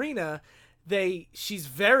finds Sabrina, she's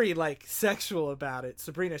very like sexual about it.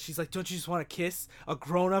 Sabrina, she's like, don't you just want to kiss? A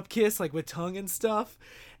grown-up kiss, like with tongue and stuff?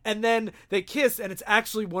 And then they kiss, and it's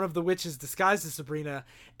actually one of the witches disguised as Sabrina,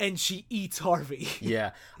 and she eats Harvey.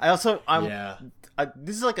 Yeah.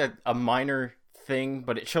 This is like a minor thing,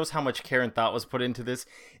 but it shows how much care and thought was put into this,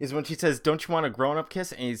 is when she says, don't you want a grown-up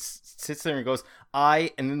kiss? And he sits there and goes,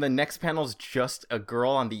 and then the next panel is just a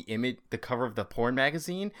girl on the cover of the porn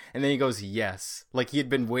magazine, and then he goes, yes. Like, he had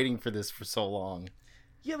been waiting for this for so long.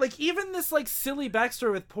 Yeah, like, even this, like, silly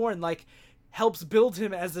backstory with porn, like, helps build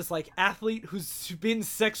him as this, like, athlete who's been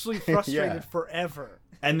sexually frustrated forever.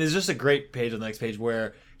 And there's just a great page on the next page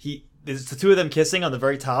where there's the two of them kissing on the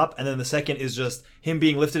very top, and then the second is just him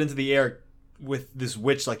being lifted into the air with this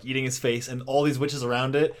witch like eating his face, and all these witches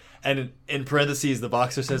around it. And in parentheses, the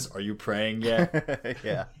boxer says, "Are you praying yet?"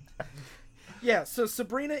 Yeah. Yeah, so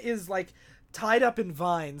Sabrina is like tied up in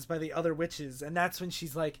vines by the other witches, and that's when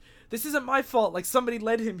she's like, this isn't my fault, like somebody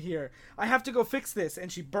led him here, I have to go fix this.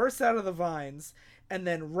 And she bursts out of the vines and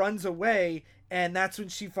then runs away, and that's when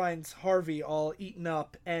she finds Harvey all eaten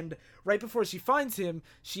up. And right before she finds him,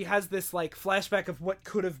 she has this like flashback of what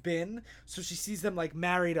could have been. So she sees them like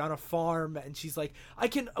married on a farm, and she's like,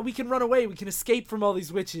 we can run away, we can escape from all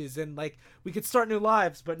these witches, and like we could start new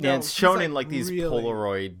lives. But no, yeah, it's shown like, in like these really...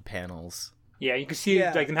 Polaroid panels. Yeah, you can see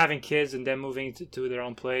like them having kids and them moving to their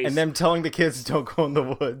own place, and them telling the kids don't go in the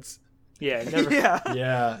woods. Yeah, never.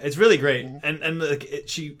 Yeah, it's really great, and like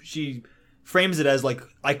she frames it as like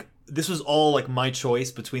this was all like my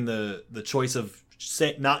choice between the choice of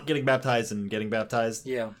not getting baptized and getting baptized.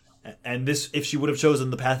 Yeah, and this, if she would have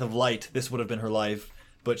chosen the path of light, this would have been her life,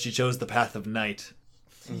 but she chose the path of night.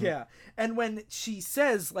 Mm-hmm. Yeah. And when she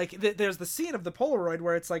says, like, there's the scene of the Polaroid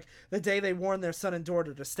where it's like the day they warn their son and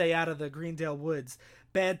daughter to stay out of the Greendale woods,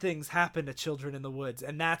 bad things happen to children in the woods.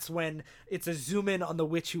 And that's when it's a zoom in on the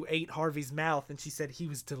witch who ate Harvey's mouth, and she said he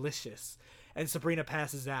was delicious. And Sabrina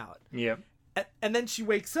passes out. Yeah. And then she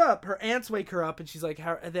wakes up, her aunts wake her up, and she's like,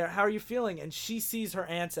 how are you feeling? And she sees her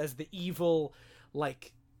aunts as the evil,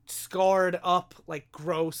 like, scarred up, like,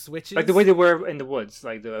 gross witches. Like the way they were in the woods,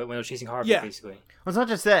 like when they were chasing Harvey, basically. Well, it's not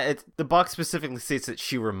just that. The box specifically states that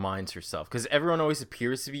she reminds herself, because everyone always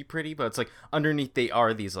appears to be pretty, but it's like underneath they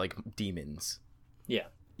are these like demons. Yeah.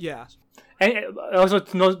 Yeah. And also,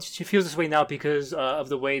 she feels this way now because of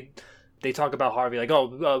the way they talk about Harvey. Like,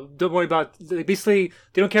 don't worry about. Basically,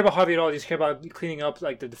 they don't care about Harvey at all. They just care about cleaning up,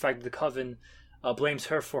 like the fact that the coven blames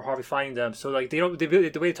her for Harvey finding them. So like they don't. The way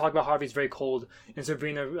they talk about Harvey is very cold. And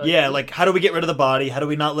Sabrina. Like how do we get rid of the body? How do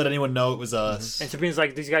we not let anyone know it was us? And Sabrina's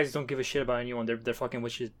like, these guys don't give a shit about anyone. They're fucking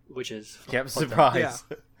witches. Yep, surprise.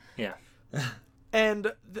 Yeah.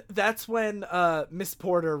 And that's when Miss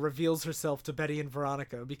Porter reveals herself to Betty and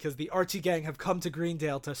Veronica, because the Archie gang have come to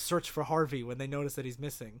Greendale to search for Harvey when they notice that he's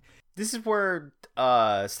missing. This is where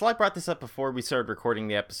Sly brought this up before we started recording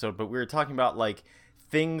the episode, but we were talking about like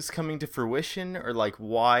things coming to fruition, or like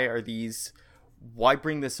why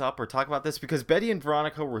bring this up or talk about this, because Betty and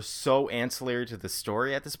Veronica were so ancillary to the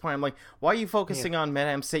story at this point. I'm like, why are you focusing on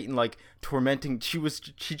Madame Satan like tormenting? She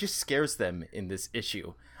just scares them in this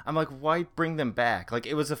issue. I'm like, why bring them back? Like,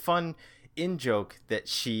 it was a fun in-joke that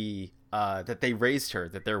that they raised her,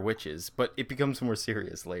 that they're witches, but it becomes more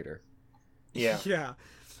serious later. Yeah. Yeah.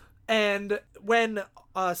 And when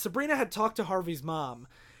Sabrina had talked to Harvey's mom,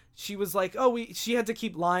 she was like, she had to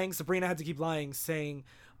keep lying. Sabrina had to keep lying, saying,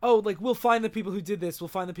 like, we'll find the people who did this. We'll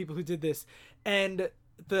find the people who did this. And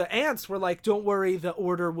the aunts were like, don't worry, the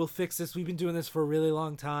Order will fix this. We've been doing this for a really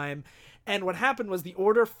long time. And what happened was the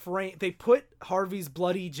Order they put Harvey's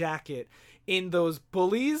bloody jacket in those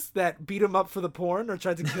bullies that beat him up for the porn or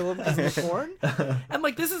tried to kill him because of the porn. And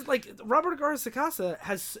like, this is like, Robert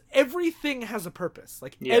Aguirre-Sacasa everything has a purpose.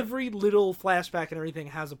 Like every little flashback and everything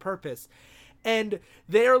has a purpose. And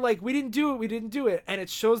they're like, we didn't do it. And it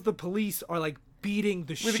shows the police are like beating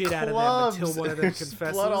the shit out of them until one of them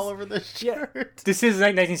confesses. Blood all over the shirt. Yeah. This is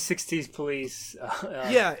like 1960s police.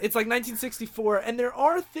 Yeah, it's like 1964, and there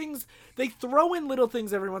are things, they throw in little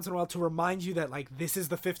things every once in a while to remind you that like this is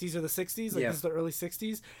the 50s or the 60s, like this is the early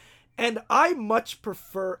 60s. And I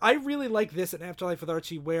really like this in Afterlife with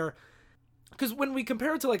Archie, where, because when we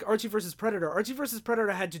compare it to like Archie versus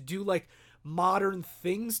Predator had to do like modern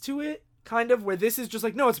things to it, kind of, where this is just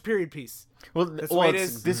like, no, it's a period piece.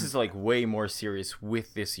 This is like way more serious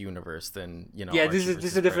with this universe than, Yeah, this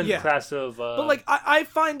is a different class of. But like, I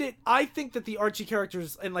think that the Archie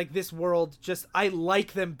characters in like this world, I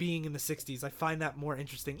like them being in the 60s. I find that more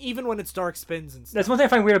interesting, even when it's dark spins and stuff. That's one thing I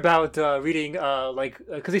find weird about reading,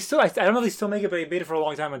 because they still, I don't know if they still make it, but they made it for a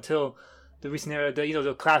long time until the recent era,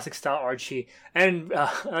 the classic style Archie. And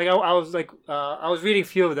I was reading a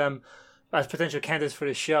few of them as potential candidates for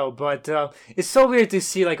the show, but it's so weird to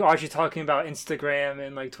see like Archie talking about Instagram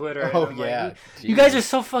and like Twitter. Oh, and yeah, like, you guys are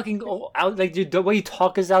so fucking out. Like the way you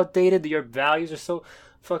talk is outdated. Your values are so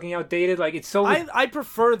fucking outdated. Like it's so. I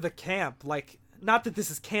prefer the camp. Like, not that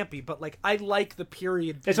this is campy, but like I like the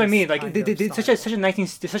period. That's what I mean. Like they such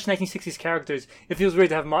 1960s characters. It feels weird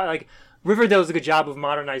to have like Riverdale does a good job of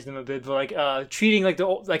modernizing them a bit, but like treating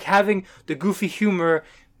like having the goofy humor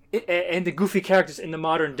and the goofy characters in the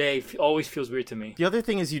modern day always feels weird to me. The other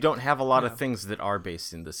thing is you don't have a lot of things that are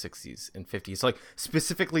based in the 60s and 50s. Like,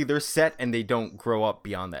 specifically, they're set and they don't grow up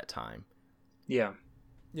beyond that time. Yeah.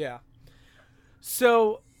 Yeah.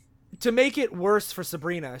 So, to make it worse for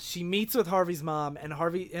Sabrina, she meets with Harvey's mom, and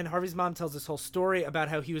Harvey's mom tells this whole story about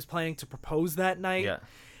how he was planning to propose that night. Yeah.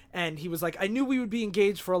 And he was like, I knew we would be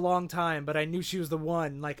engaged for a long time, but I knew she was the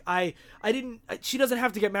one. Like, she doesn't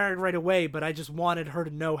have to get married right away, but I just wanted her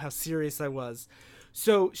to know how serious I was.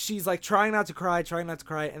 So she's like trying not to cry,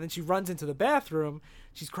 and then she runs into the bathroom.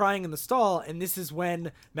 She's crying in the stall, and this is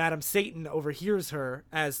when Madam Satan overhears her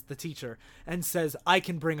as the teacher and says, I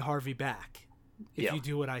can bring Harvey back if you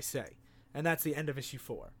do what I say. And that's the end of issue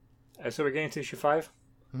 4. So we're getting to issue 5?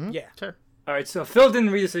 Mm-hmm. Yeah. Sure. All right, so Phil didn't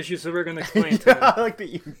read this issue, so we're going to explain to him. I like that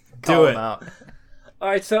you Do it. out. All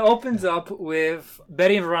right, so it opens up with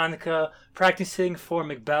Betty and Veronica practicing for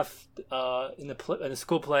Macbeth in the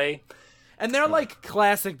school play. And they're like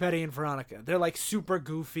classic Betty and Veronica. They're like super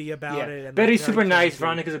goofy about it. And Betty's super nice.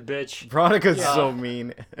 Veronica's a bitch. Veronica's so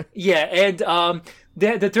mean. Yeah, and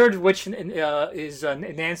the third witch is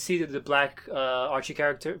Nancy, the black Archie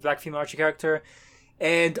character, black female Archie character.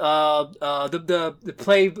 And the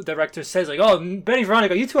play director says, like, oh, Betty and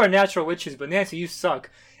Veronica, you two are natural witches, but Nancy, you suck.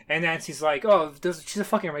 And Nancy's like, oh, she's a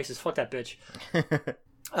fucking racist. Fuck that bitch.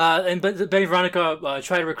 But Betty and Veronica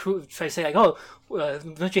try to say, like, oh,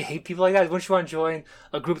 don't you hate people like that? Wouldn't you want to join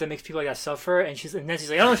a group that makes people like that suffer? And Nancy's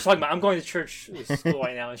like, I don't know what you're talking about. I'm going to church school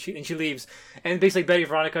right now. And she leaves. And basically Betty and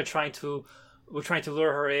Veronica were trying to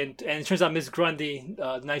lure her in. And it turns out Miss Grundy,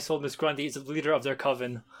 the nice old Miss Grundy, is the leader of their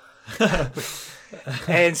coven.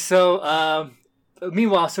 And so,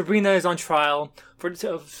 meanwhile, Sabrina is on trial for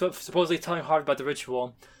supposedly telling Harvey about the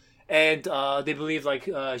ritual, and they believe like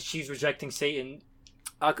she's rejecting Satan.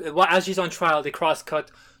 As she's on trial, they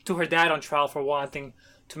cross-cut to her dad on trial for wanting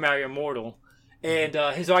to marry a mortal, and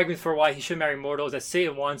his argument for why he should marry mortal is that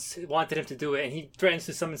Satan wanted him to do it, and he threatens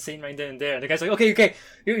to summon Satan right then and there. And the guy's like, okay,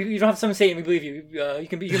 you don't have to summon Satan. We believe you. You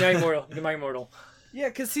can marry mortal. You can marry mortal. Yeah,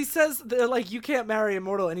 because he says, they're like, you can't marry a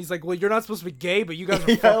mortal. And he's like, well, you're not supposed to be gay, but you guys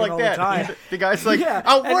are fucking like all the time. The guy's like,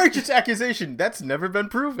 outrageous accusation. That's never been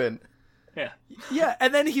proven. Yeah. Yeah,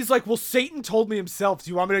 and then he's like, well, Satan told me himself. Do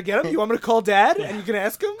you want me to get him? You want me to call Dad? And you can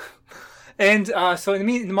ask him? And so in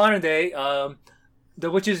the modern day, the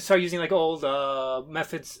witches start using like old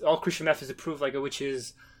methods, all Christian methods to prove like a witch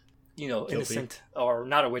is, innocent or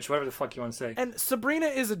not a witch, whatever the fuck you want to say. And Sabrina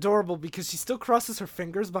is adorable because she still crosses her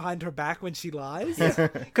fingers behind her back when she lies.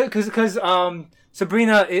 Because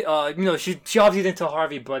Sabrina, she obviously didn't tell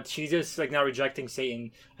Harvey, but she's just like now rejecting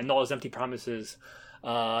Satan and all his empty promises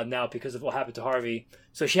now because of what happened to Harvey.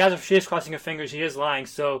 So she is crossing her fingers. She is lying.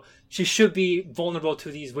 So she should be vulnerable to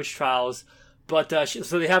these witch trials. But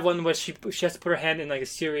so they have one where she has to put her hand in like a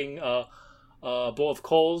searing bowl of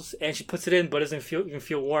coals, and she puts it in, but doesn't even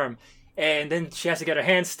feel warm. And then she has to get her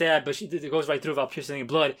hand stabbed, but it goes right through without piercing any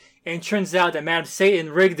blood. And it turns out that Madam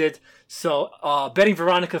Satan rigged it, so Betty and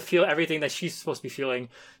Veronica feel everything that she's supposed to be feeling.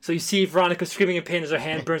 So you see Veronica screaming in pain as her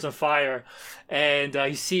hand burns on fire, and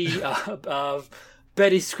you see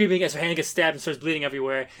Betty screaming as her hand gets stabbed and starts bleeding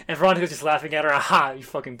everywhere, and Veronica's just laughing at her. Aha, you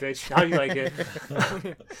fucking bitch. How do you like it?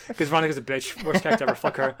 Because Veronica's a bitch. Worst character ever.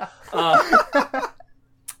 Fuck her.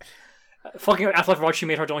 Fucking Affleck Roach, she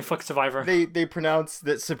made her the only fucking survivor. They pronounce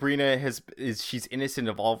that Sabrina she's innocent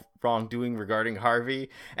of all wrongdoing regarding Harvey,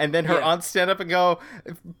 and then her aunts stand up and go,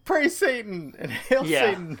 "Praise Satan and hail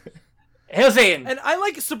Satan." Hail Satan. And I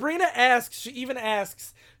like Sabrina asks. She even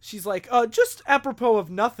asks. She's like, just apropos of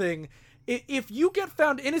nothing. If you get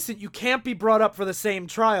found innocent, you can't be brought up for the same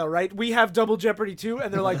trial, right? We have Double Jeopardy too,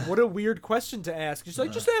 and they're like, "What a weird question to ask." She's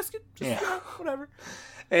like, "Just ask it. Just whatever."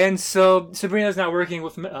 And so Sabrina's now working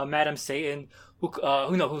with Madam Satan,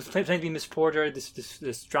 who's claims to be Miss Porter,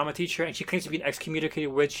 this drama teacher, and she claims to be an excommunicated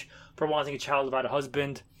witch for wanting a child without a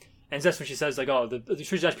husband. And that's when she says, like, oh, the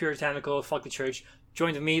church is puritanical, fuck the church,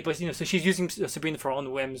 join with me. But so she's using Sabrina for her own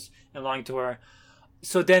whims and lying to her.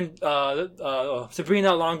 So then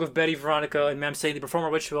Sabrina, along with Betty, Veronica, and Madam Satan, they perform a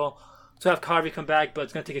ritual to have Harvey come back, but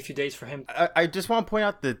it's going to take a few days for him. I just want to point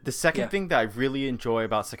out the second thing that I really enjoy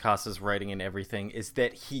about Sakasa's writing and everything is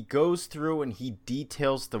that he goes through and he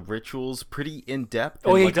details the rituals pretty in-depth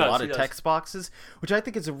in a lot of text boxes, which I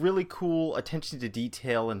think is a really cool attention to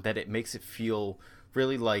detail, and that it makes it feel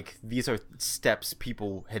really like these are steps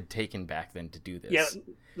people had taken back then to do this. Yeah,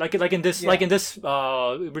 like in this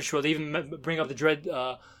ritual, they even bring up the dread...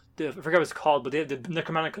 I forget what it's called, but the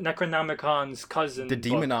Necronomicon's cousin. The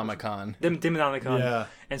Demonomicon. The Demonomicon. Yeah.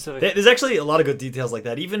 And so there's actually a lot of good details like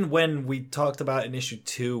that. Even when we talked about in issue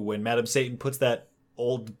 2, when Madam Satan puts that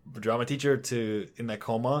old drama teacher in that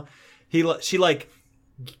coma,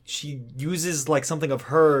 she uses like something of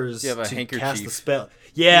hers to cast the spell.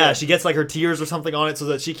 Yeah, she gets like her tears or something on it so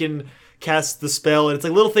that she can casts the spell, and it's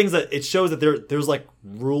like little things that it shows that there's like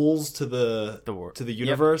rules to the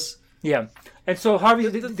universe. Yeah, and so Harvey,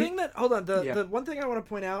 the thing that the one thing I want to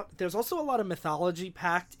point out, there's also a lot of mythology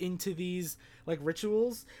packed into these like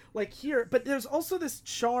rituals, like here, but there's also this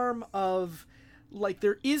charm of like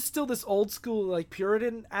there is still this old school like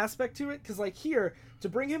Puritan aspect to it, because like here to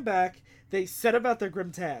bring him back, they set about their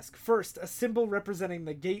grim task. First, a symbol representing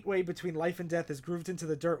the gateway between life and death is grooved into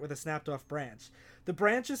the dirt with a snapped off branch. The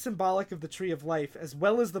branch is symbolic of the tree of life, as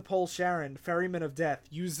well as the pole Sharon, ferryman of death,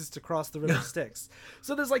 uses to cross the river Styx.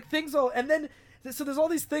 So there's like things all, and then so there's all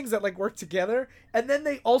these things that like work together, and then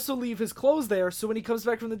they also leave his clothes there, so when he comes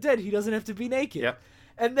back from the dead, he doesn't have to be naked. Yep.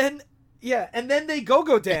 And then and then they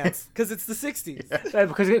go dance because it's the 60s.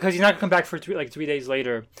 Because he's not gonna come back for 3 days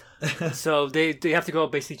later, so they have to go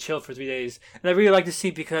basically chill for 3 days. And I really like to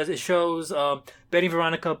see because it shows Betty and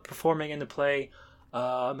Veronica performing in the play.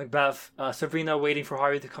 Macbeth, Sabrina waiting for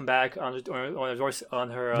Harvey to come back on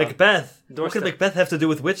her Macbeth. doorstep. What could Macbeth have to do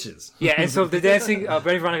with witches? Yeah, and so they're dancing. Betty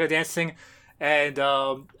and Veronica are dancing, and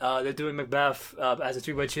they're doing Macbeth as the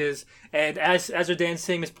 3 witches. And as they're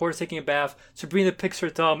dancing, Miss Porter's taking a bath. Sabrina picks her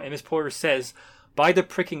thumb, and Miss Porter says, "By the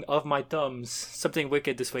pricking of my thumbs, something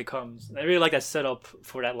wicked this way comes." And I really like that setup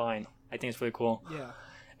for that line. I think it's really cool. Yeah.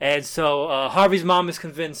 And so Harvey's mom is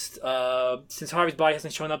convinced, since Harvey's body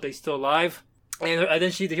hasn't shown up, that he's still alive. And then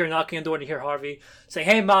she hear knocking on the door and hear Harvey saying,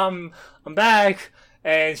 "Hey, Mom, I'm back."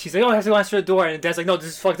 And she's like, "Oh, I have to go answer the door." And Dad's like, "No, this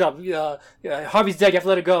is fucked up. Harvey's dead. You have to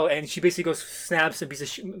let it go." And she basically goes, snaps and beats the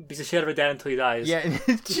shit out of her dad until he dies. Yeah,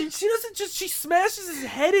 and she doesn't just, she smashes his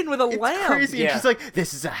head in with a lamp. Crazy. Yeah. And she's like,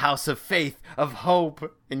 "This is a house of faith, of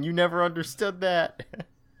hope, and you never understood that."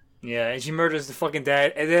 Yeah, and she murders the fucking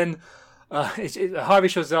dad. And then Harvey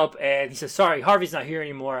shows up and he says, "Sorry, Harvey's not here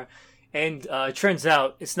anymore." And it turns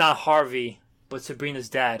out it's not Harvey, but Sabrina's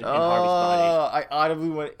dad in Harvey's body. I audibly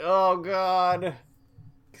went, "Oh God."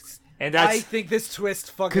 And that's I think this twist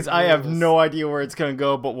fucking Because I have rules. no idea where it's going to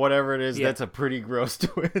go, but whatever it is, that's a pretty gross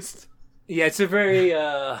twist. Yeah, it's a very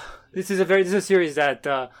this is a series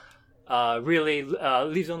that really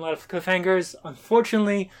leaves on a lot of cliffhangers.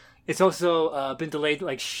 Unfortunately, it's also been delayed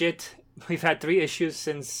like shit. We've had 3 issues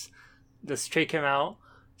since the straight came out,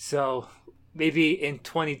 so maybe in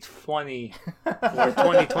 2020 or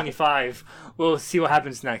 2025 we'll see what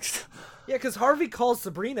happens next. Yeah, because Harvey calls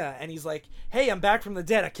Sabrina and he's like, "Hey, I'm back from the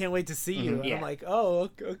dead. I can't wait to see you." And Yeah. I'm like,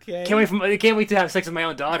 "Oh, okay." Can't wait to have sex with my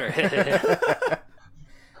own daughter.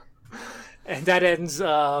 And that ends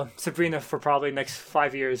Sabrina for probably the next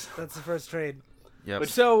 5 years. That's the first trade. Yep.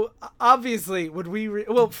 So obviously, would we?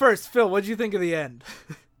 Well, first, Phil, what did you think of the end?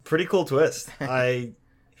 Pretty cool twist.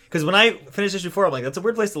 Because when I finished issue 4, I'm like, that's a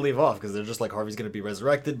weird place to leave off, because they're just like, Harvey's going to be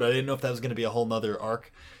resurrected, but I didn't know if that was going to be a whole nother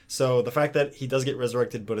arc. So the fact that he does get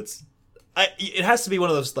resurrected, but it has to be one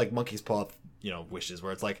of those like monkey's paw, wishes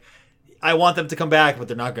where it's like, I want them to come back, but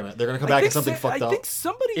they're not gonna. They're gonna come back as something fucked up. I think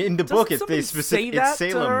somebody In the book, it's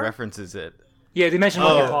Salem references it, Yeah, they mentioned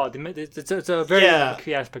Monkey Paw. It's a very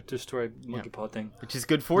key aspect of the story, Monkey Paw thing. which is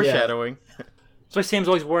good foreshadowing. So Sam's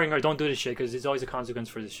always worrying her, "Don't do this shit," because there's always a consequence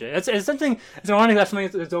for this shit. It's something. It's ironic that's something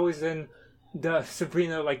that's always in the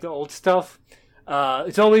Sabrina, like the old stuff.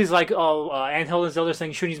 It's always like, Aunt Helen and Zelda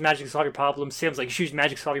saying you shouldn't use magic to solve your problems. Sam's like, you should use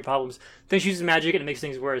magic to solve your problems. Then she uses magic and it makes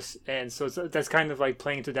things worse. And so that's kind of like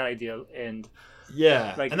playing into that idea. And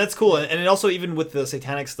yeah, and that's cool. And it also, even with the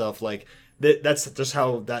satanic stuff, like that's just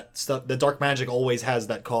how that stuff. The dark magic always has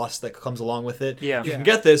that cost that comes along with it. Yeah, you can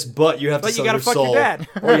get this, but you have to sell your soul, your dad.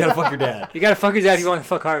 or you gotta fuck your dad. You gotta fuck your dad if you want to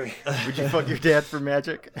fuck Harvey. Would you fuck your dad for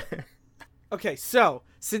magic? Okay, so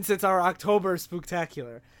since it's our October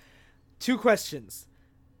spooktacular, 2 questions.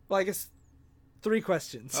 Well, I guess 3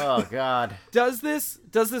 questions. Oh God. Does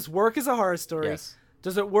this work as a horror story? Yes.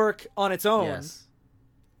 Does it work on its own? Yes.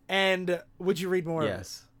 And would you read more?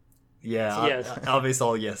 Yes. Yeah, Yes. I'll base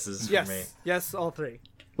all yeses Yes. for me. Yes, all 3.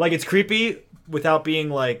 Like, it's creepy without being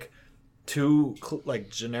like too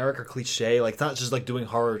generic or cliche. Like, it's not just like doing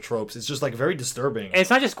horror tropes. It's just like very disturbing. And it's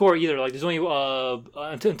not just gore either. Like, there's only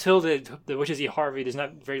until the witches eat Harvey, there's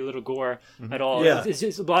not very little gore at all. Yeah. It's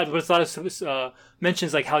just a lot, but it's a lot of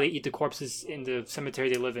mentions like how they eat the corpses in the cemetery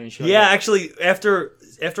they live in. And shit Yeah, like that. actually,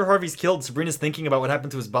 after Harvey's killed, Sabrina's thinking about what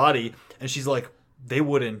happened to his body, and she's like, they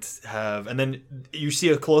wouldn't have. And then you see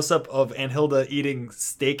a close-up of Aunt Hilda eating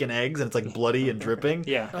steak and eggs, and it's like bloody and dripping.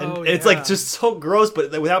 Yeah. And it's like just so gross,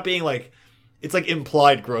 but without being like, it's like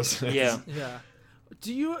implied grossness. Yeah. Yeah.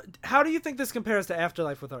 How do you think this compares to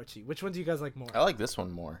Afterlife with Archie? Which one do you guys like more? I like this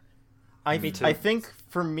one more. Me too. I think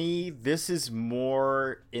for me, this is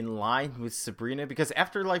more in line with Sabrina, because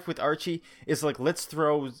Afterlife with Archie is like, let's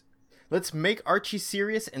throw let's make Archie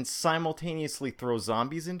serious and simultaneously throw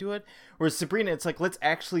zombies into it. Whereas Sabrina, it's like, let's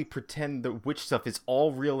actually pretend the witch stuff is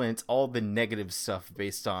all real and it's all the negative stuff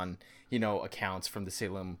based on, accounts from the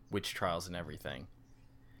Salem witch trials and everything.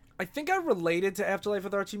 I think I related to Afterlife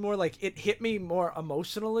with Archie more. Like, it hit me more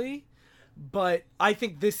emotionally, but I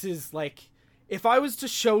think this is, like, if I was to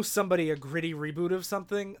show somebody a gritty reboot of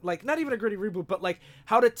something, like, not even a gritty reboot, but, like,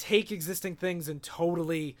 how to take existing things and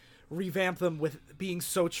totally revamp them with being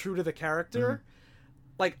so true to the character,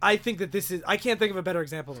 like, I think that this is... I can't think of a better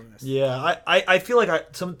example than this. Yeah, I feel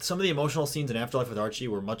like some of the emotional scenes in Afterlife with Archie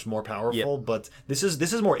were much more powerful, but this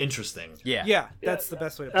is more interesting. Yeah, that's the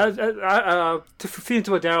best way to put it. To feed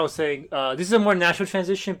into what Daryl was saying, this is a more natural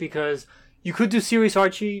transition because you could do serious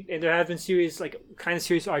Archie, and there have been serious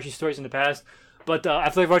Archie stories in the past, but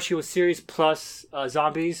Afterlife Archie was serious plus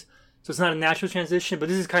zombies, so it's not a natural transition, but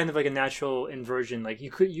this is kind of like a natural inversion. Like,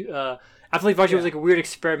 Afterlife Archie was like a weird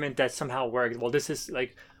experiment that somehow worked. Well, this is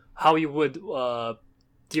like how you would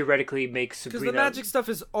theoretically make Sabrina. Because the magic stuff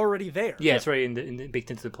is already there. Yeah, it's already baked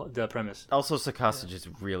into the premise. Also, Sakasa just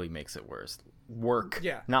really makes it worse.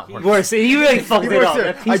 Not work. Worse. He really fucked it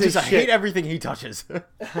up. I hate everything he touches.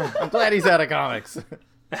 I'm glad he's out of comics.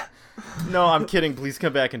 No, I'm kidding. Please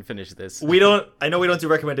come back and finish this. I know we don't do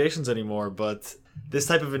recommendations anymore, but this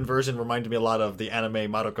type of inversion reminded me a lot of the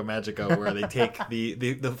anime Madoka Magica, where they take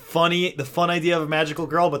the fun idea of a magical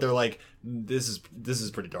girl, but they're like, this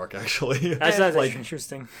is pretty dark, actually. That's like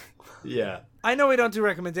interesting. Yeah. I know we don't do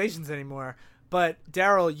recommendations anymore, but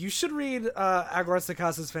Daryl, you should read Agora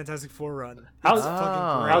Sakasa's Fantastic Four run.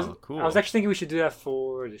 Cool. Cool. I was actually thinking we should do that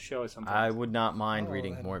for the show at some point. I would not mind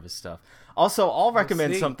reading more of his stuff. Also, I'll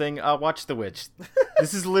recommend something. Watch The Witch.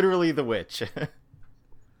 This is literally The Witch.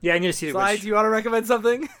 Yeah, I need to see The Sly, Witch. do you want to recommend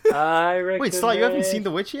something? I recommend... Wait, Sly, you haven't seen The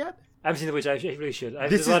Witch yet? I haven't seen The Witch. I really should.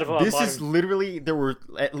 This is literally... There were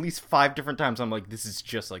at least 5 different times I'm like, this is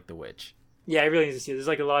just like The Witch. Yeah, I really need to see it. There's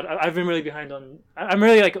like a lot... I've been really behind on... I'm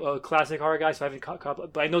really like a classic horror guy, so I haven't caught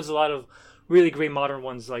up. But I know there's a lot of really great modern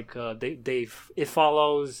ones, like It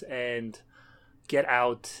Follows and Get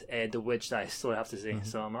Out and The Witch that I still have to see.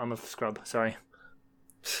 So I'm a scrub. Sorry.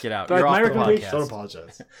 Get out. But You're off the Don't podcast.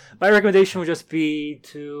 apologize. My recommendation would just be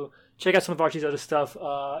to check out some of Archie's other stuff.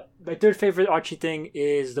 My third favorite Archie thing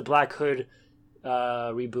is the Black Hood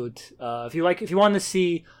reboot. If you like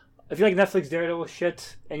Netflix Daredevil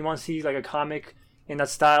shit and you want to see like a comic in that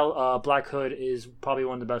style, Black Hood is probably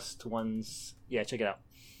one of the best ones. Yeah, check it out.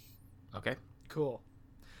 Okay. Cool.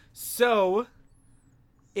 So,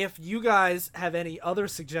 if you guys have any other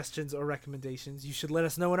suggestions or recommendations, you should let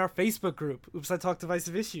us know in our Facebook group, Oops, I Talk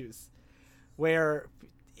Divisive Issues, where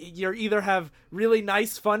you either have really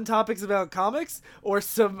nice, fun topics about comics or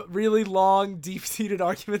some really long, deep-seated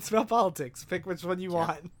arguments about politics. Pick which one you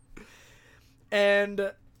want.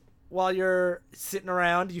 And while you're sitting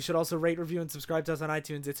around, you should also rate, review, and subscribe to us on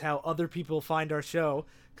iTunes. It's how other people find our show,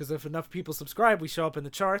 because if enough people subscribe, we show up in the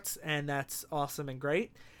charts, and that's awesome and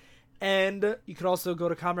great. And you could also go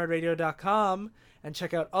to ComradeRadio.com and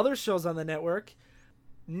check out other shows on the network.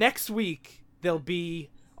 Next week, there'll be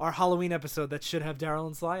our Halloween episode that should have Daryl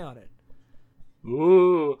and Sly on it.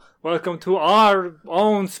 Ooh, welcome to our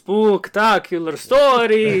own spooktacular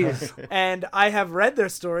stories. And I have read their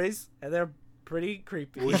stories, and they're pretty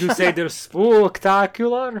creepy. Would you say they're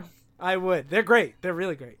spooktacular? I would. They're great. They're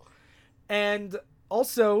really great. And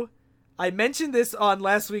also, I mentioned this on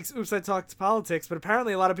last week's Oops, I Talked Politics, but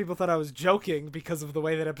apparently a lot of people thought I was joking because of the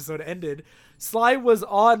way that episode ended. Sly was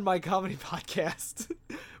on my comedy podcast.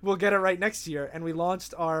 We'll get it right next year. And we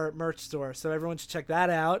launched our merch store, so everyone should check that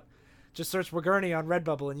out. Just search Wagurney on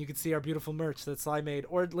Redbubble, and you can see our beautiful merch that Sly made.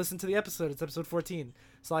 Or listen to the episode. It's episode 14.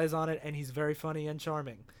 Sly is on it, and he's very funny and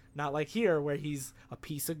charming. Not like here, where he's a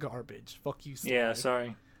piece of garbage. Fuck you, Sly. Yeah,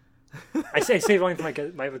 sorry. I save only for my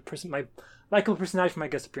likable personality for my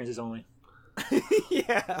guest appearances only.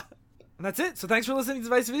 Yeah. And that's it. So thanks for listening to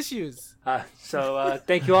Divisive Issues.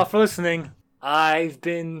 Thank you all for listening. I've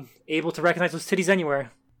been able to recognize those titties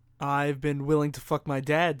anywhere. I've been willing to fuck my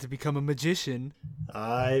dad to become a magician.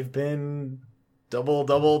 I've been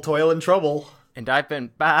double toil and trouble. And I've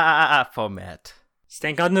been Baphomet.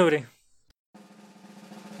 Stank continuity.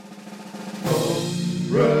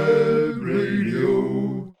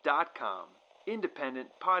 RedRadio.com, independent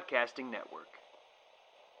podcasting network.